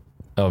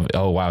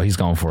oh wow, he's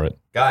going for it.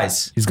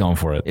 Guys, He's going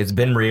for it. it's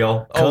been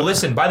real. Oh,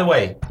 listen, by the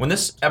way, when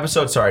this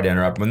episode, sorry to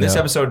interrupt, when this Yeah.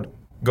 episode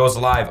goes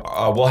live,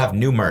 we'll have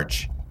new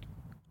merch.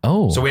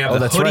 Oh, So we have the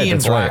that's hoodie in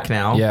that's black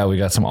now. Yeah, we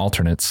got some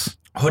alternates.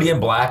 Hoodie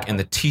in black and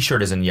the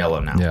t-shirt is in yellow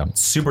now. Yeah.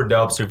 It's super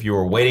dope. So if you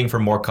were waiting for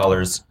more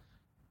colors,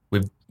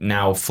 we've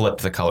now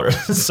flipped the colors.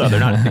 So they're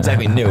not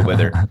exactly new, but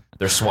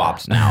they're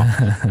swapped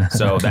now.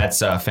 So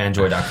that's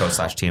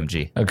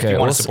fanjoy.co/TMG. Okay, If you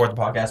want we'll to support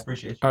the podcast,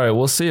 appreciate you. All right,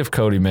 we'll see if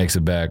Cody makes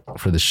it back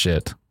for the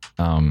shit.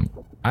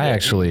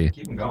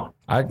 Keep them going.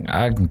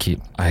 I can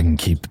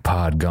keep the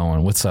pod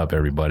going. What's up,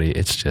 everybody?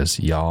 It's just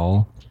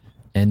y'all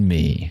and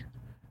me.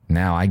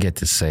 Now I get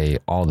to say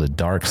all the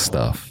dark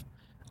stuff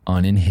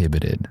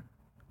uninhibited.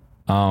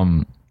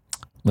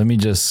 Let me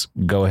just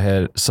go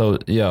ahead. So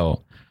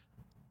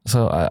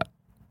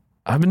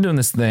I've been doing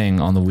this thing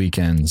on the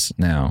weekends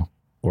now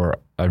where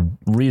I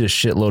read a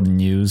shitload of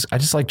news. I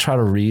just like try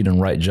to read and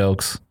write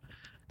jokes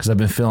because I've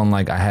been feeling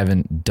like I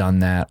haven't done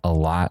that a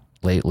lot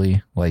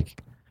lately.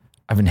 Like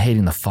I've been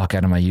hating the fuck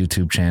out of my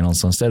YouTube channel.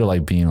 So instead of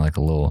like being like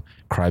a little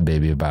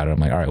crybaby about it, I'm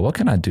like, all right, what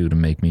can I do to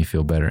make me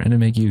feel better and to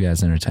make you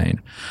guys entertained?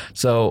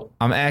 So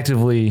I'm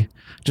actively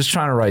just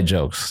trying to write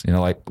jokes,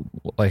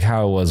 like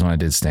how it was when I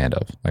did stand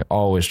up, like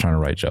always trying to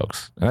write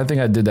jokes. And I think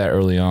I did that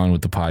early on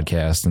with the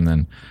podcast. And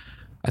then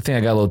I think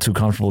I got a little too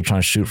comfortable trying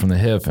to shoot from the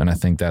hip. And I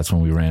think that's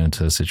when we ran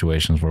into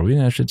situations where we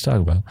didn't have shit to talk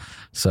about.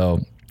 So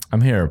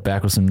I'm here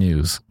back with some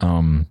news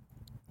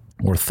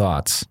or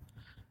thoughts.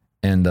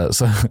 And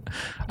so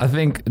I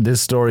think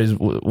this story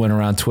went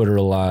around Twitter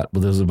a lot, but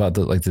there was about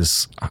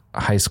this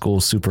high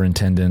school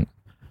superintendent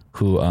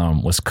who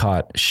was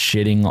caught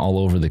shitting all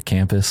over the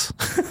campus.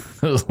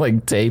 It was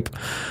like tape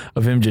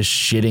of him just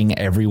shitting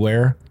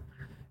everywhere.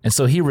 And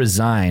so he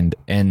resigned,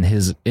 and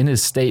in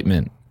his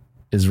statement,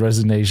 his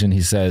resignation,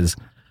 he says,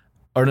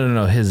 or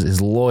no, his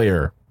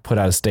lawyer put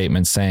out a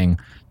statement saying,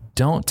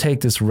 "Don't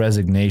take this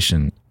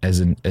resignation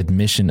as an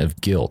admission of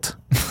guilt."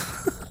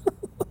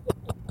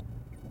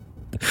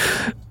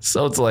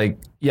 So it's like,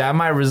 yeah, I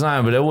might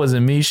resign, but it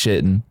wasn't me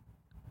shitting.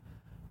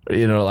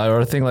 Or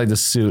a thing like the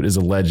suit is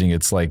alleging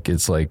it's like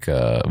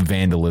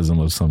vandalism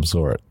of some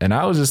sort. And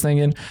I was just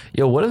thinking,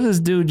 what if this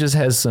dude just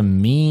has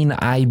some mean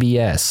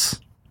IBS?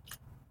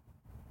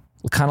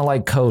 Kind of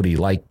like Cody,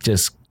 like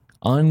just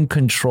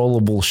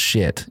uncontrollable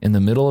shit in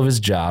the middle of his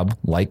job,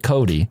 like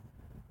Cody.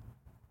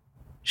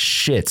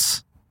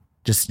 Shits.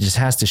 Just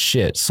has to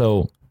shit.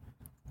 So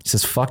he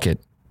says, fuck it.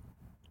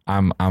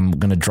 I'm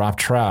gonna drop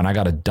trout and I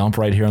got to dump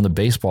right here on the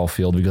baseball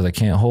field because I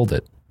can't hold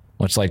it.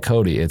 Much like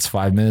Cody, it's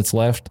 5 minutes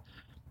left.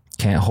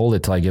 Can't hold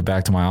it till I get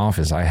back to my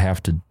office. I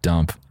have to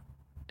dump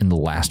in the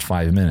last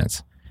 5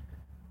 minutes.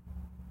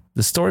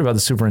 The story about the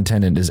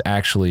superintendent is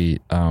actually,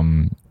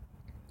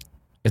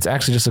 it's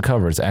actually just a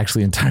cover. It's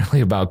actually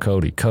entirely about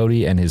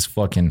Cody and his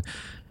fucking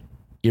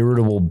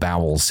irritable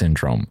bowel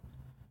syndrome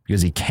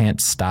because he can't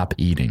stop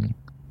eating.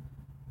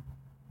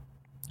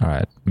 All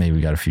right, maybe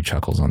we got a few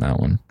chuckles on that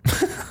one.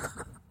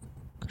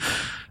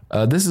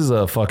 This is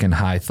a fucking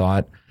high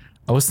thought.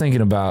 I was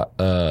thinking about,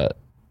 all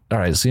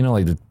right, so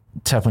like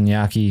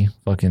teppanyaki,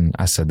 fucking,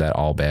 I said that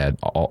all bad,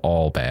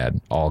 all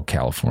bad, all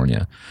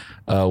California.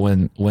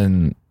 When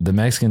the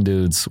Mexican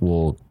dudes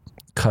will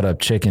cut up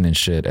chicken and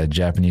shit at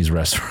Japanese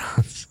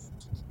restaurants,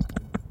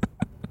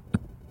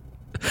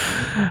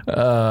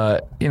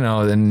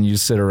 then you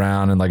sit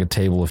around in like a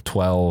table of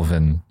 12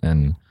 and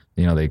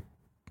they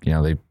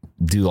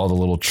do all the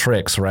little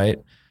tricks, right?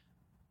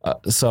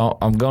 So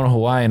I'm going to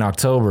Hawaii in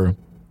October,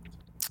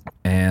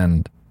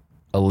 and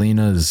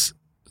Alina's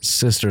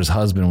sister's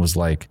husband was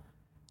like,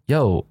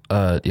 yo,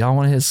 y'all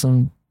want to hit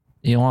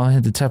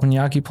the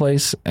teppanyaki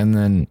place? And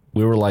then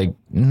we were like,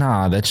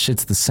 nah, that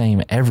shit's the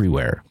same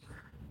everywhere.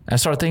 And I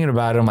started thinking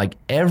about it. I'm like,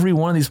 every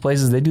one of these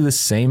places, they do the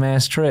same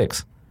ass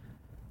tricks.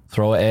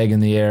 Throw an egg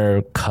in the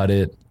air, cut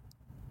it,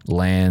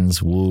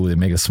 lands, woo, they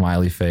make a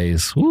smiley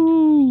face,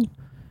 woo.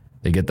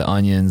 They get the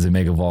onions, they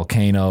make a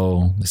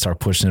volcano, they start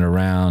pushing it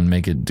around,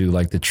 make it do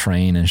like the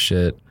train and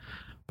shit.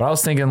 But I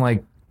was thinking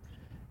like,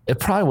 it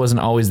probably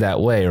wasn't always that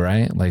way,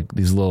 right? Like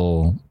these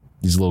little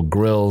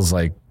grills,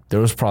 like there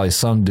was probably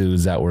some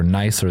dudes that were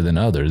nicer than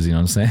others, you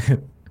know what I'm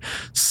saying?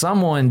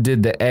 Someone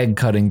did the egg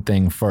cutting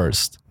thing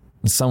first.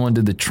 And someone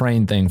did the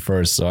train thing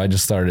first. So I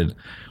just started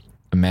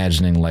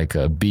imagining like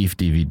a beef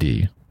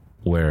DVD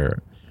where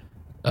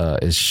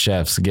it's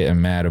chefs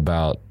getting mad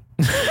about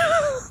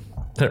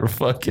their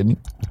fucking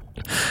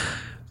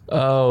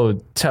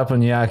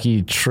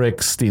teppanyaki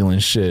trick stealing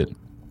shit.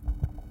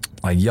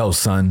 Like, yo,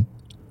 son,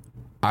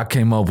 I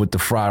came up with the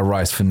fried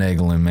rice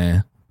finagling,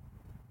 man.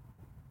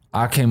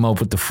 I came up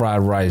with the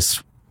fried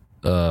rice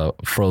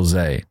froze.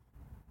 I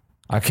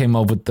came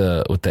up with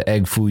the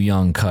egg foo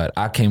young cut.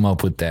 I came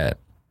up with that.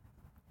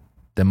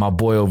 Then my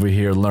boy over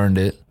here learned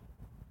it.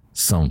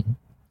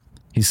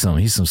 He's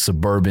some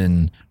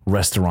suburban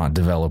restaurant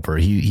developer.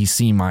 He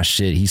seen my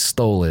shit. He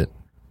stole it,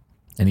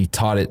 and he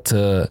taught it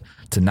to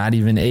not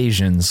even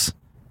Asians.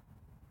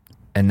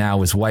 And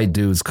now it's white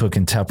dudes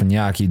cooking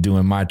teppanyaki,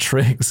 doing my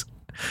tricks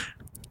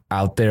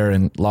out there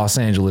in Los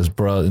Angeles,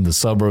 bro. In the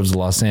suburbs of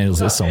Los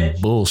Angeles, it's some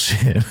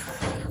bullshit.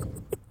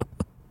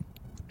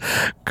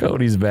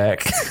 Cody's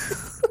back.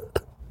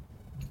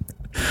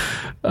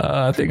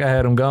 I think I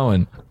had him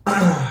going.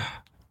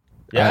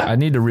 Yeah. I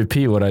need to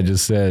repeat what I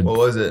just said. What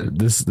was it?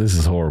 This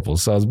is horrible.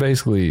 So I was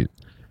basically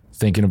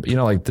thinking of,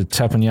 like the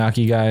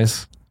teppanyaki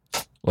guys,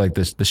 like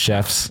the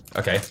chefs.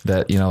 Okay.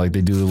 That, like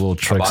they do the little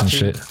tricks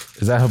Hibachi? and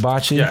shit. Is that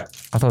hibachi? Yeah.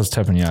 I thought it was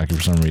teppanyaki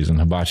for some reason.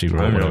 Hibachi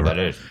grill. I don't know what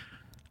whatever.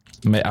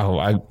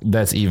 that is.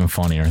 That's even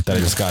funnier that I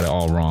just got it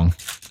all wrong.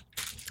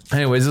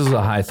 Anyways, this is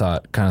a high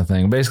thought kind of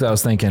thing. Basically, I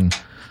was thinking,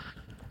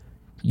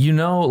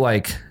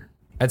 like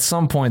at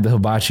some point the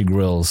hibachi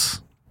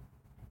grills,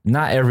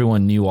 not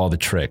everyone knew all the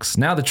tricks.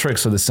 Now the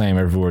tricks are the same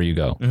everywhere you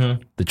go.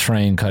 Mm-hmm. The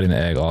train, cutting the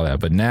egg, all that.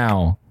 But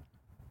now,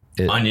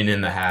 Onion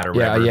in the hat or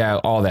whatever. Yeah,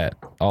 all that.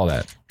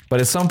 But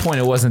at some point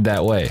it wasn't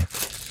that way.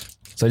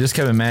 So I just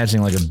kept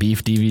imagining like a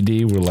beef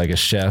DVD where like a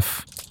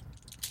chef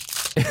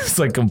is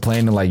like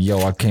complaining like, yo,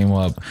 I came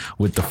up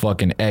with the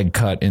fucking egg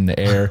cut in the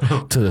air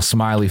to the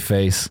smiley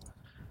face.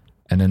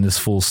 And then this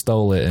fool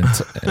stole it.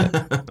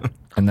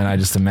 And then I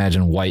just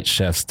imagine white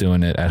chefs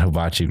doing it at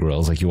hibachi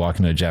grills. Like you walk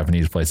into a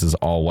Japanese place, it's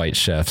all white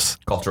chefs.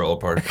 Cultural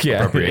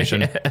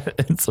appropriation.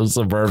 It's some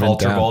suburban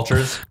Culture town.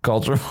 vultures.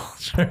 Culture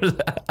vultures.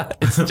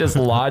 It's just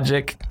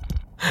logic.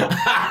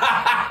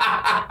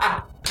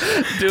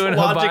 Doing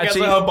Logic hibachi. as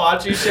a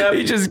hibachi chef.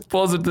 He just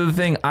pulls up to the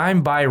thing,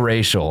 I'm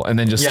biracial, and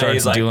then just starts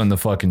he's like- doing the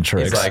fucking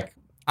tricks. He's like,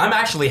 I'm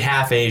actually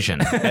half Asian,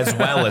 as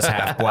well as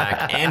half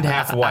black and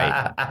half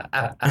white.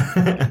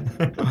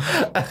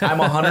 I'm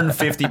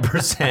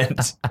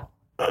 150%.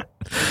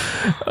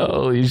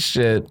 Holy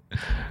shit.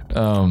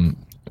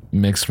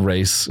 Mixed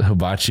race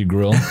hibachi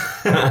grill.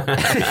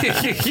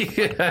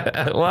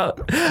 Well,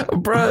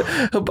 bro,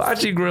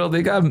 hibachi grill,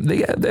 they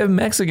have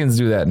Mexicans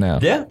do that now.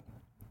 Yeah.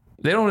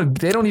 They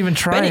don't even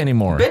try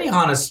anymore.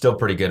 Benihana's still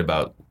pretty good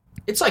about.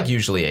 It's like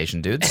usually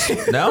Asian dudes.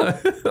 No? I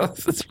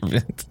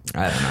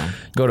don't know.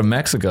 Go to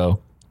Mexico.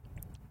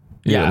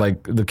 Yeah,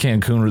 like the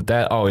Cancun route,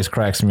 that always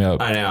cracks me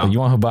up. I know. Like, you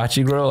want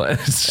hibachi grill?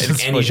 It's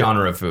just Any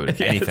genre of food,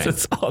 anything.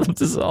 It's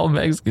all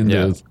Mexican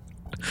dudes.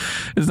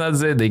 It's not to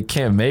say they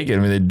can't make it. I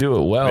mean, they do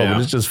it well, but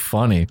it's just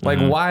funny. Like,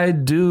 why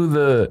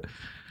do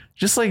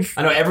just like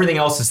I know everything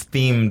else is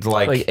themed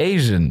like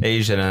Asian,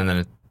 and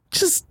then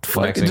just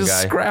fucking Mexican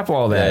just guy. scrap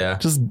all that. Yeah.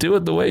 Just do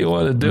it the way you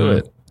want to do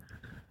it.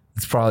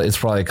 It's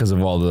probably because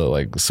of all the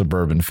like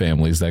suburban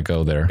families that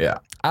go there. Yeah.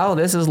 Oh,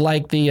 this is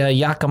like the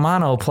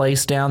Yakamano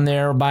place down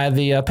there by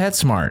the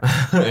PetSmart.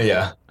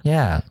 yeah.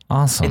 Yeah,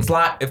 awesome.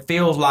 It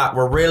feels like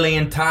we're really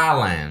in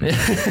Thailand.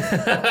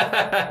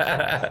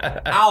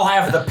 I'll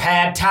have the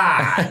pad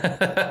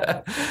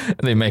thai.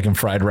 They make him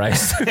fried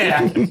rice.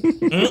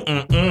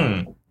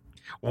 Yeah.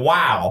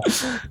 Wow.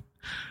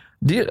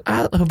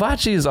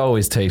 Hibachi is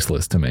always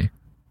tasteless to me.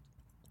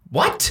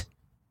 What?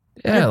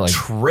 Yeah, You're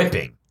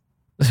tripping.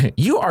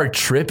 You are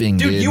tripping,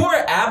 dude. Dude, you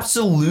are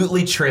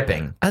absolutely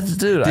tripping.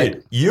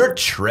 Dude, You're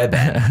tripping.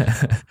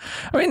 I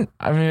mean,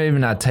 maybe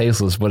not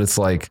tasteless, but it's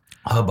like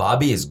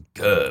Hibachi is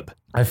good.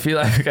 I feel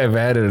like I've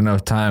had it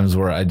enough times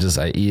where I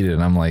eat it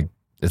and I'm like,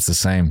 it's the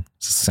same.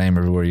 It's the same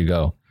everywhere you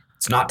go.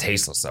 It's not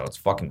tasteless though. It's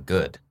fucking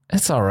good.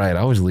 It's all right. I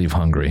always leave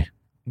hungry.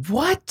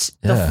 What?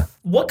 Yeah.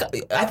 What?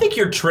 I think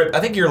you're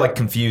like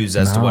confused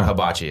as to what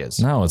hibachi is.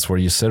 No, it's where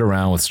you sit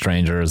around with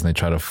strangers and they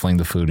try to fling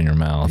the food in your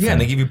mouth. Yeah,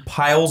 and they give you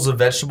piles of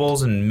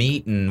vegetables and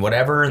meat and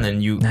whatever, and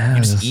then you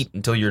just eat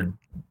until you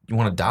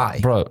want to die.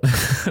 Bro,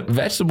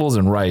 vegetables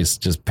and rice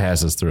just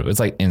passes through. It's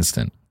like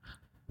instant.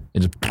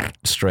 It just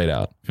straight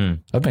out.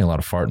 I'm making a lot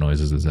of fart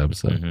noises this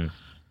episode. Mm-hmm.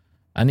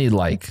 I need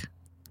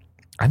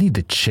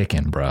the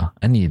chicken, bro.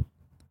 I need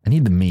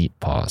the meat.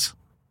 Pause.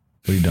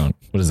 What are you doing?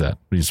 What is that?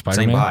 Are you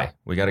Spider-Man? Saying bye.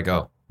 We gotta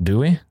go. Do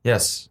we?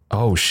 Yes.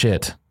 Oh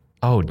shit.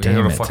 Oh We gotta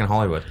damn go it. to fucking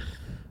Hollywood.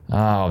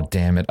 Oh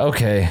damn it.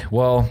 Okay.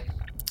 Well,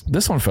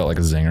 this one felt like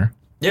a zinger.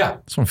 Yeah.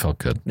 This one felt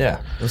good.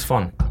 Yeah. It was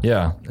fun.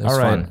 Yeah. was All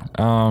right.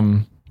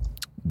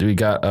 Do we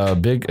got a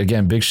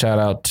big shout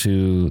out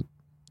to?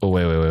 Oh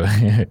wait.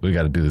 We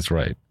got to do this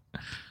right.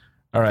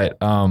 All right.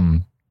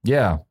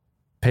 Yeah.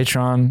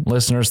 Patreon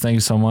listeners, thank you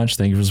so much.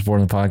 Thank you for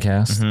supporting the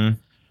podcast.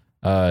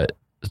 To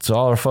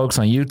all our folks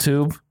on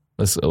YouTube,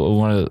 we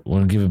want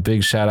to give a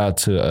big shout out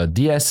to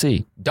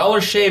DSC.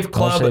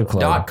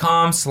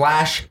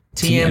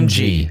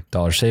 DollarShaveClub.com/TMG.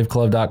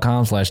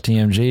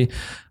 DollarShaveClub.com/TMG.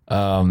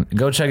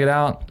 Go check it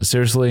out.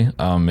 Seriously,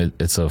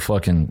 it's a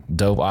fucking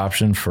dope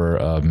option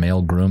for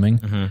male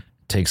grooming.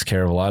 Takes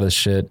care of a lot of the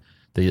shit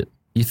that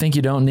you think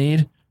you don't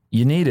need.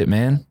 You need it,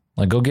 man.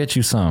 Like, go get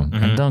you some.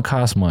 It don't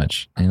cost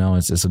much. You know,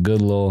 it's a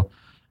good little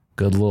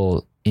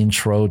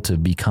intro to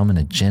becoming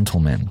a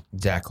gentleman.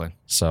 Exactly.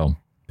 So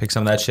pick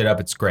some of that shit up.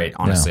 It's great.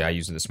 Honestly, I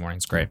used it this morning.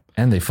 It's great.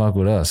 and they fuck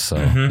with us. So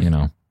you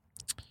know.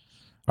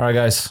 All right,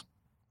 guys.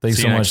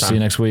 Thanks so much. See you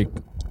next week.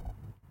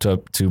 To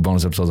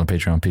bonus episodes on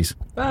Patreon. Peace.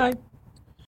 Bye.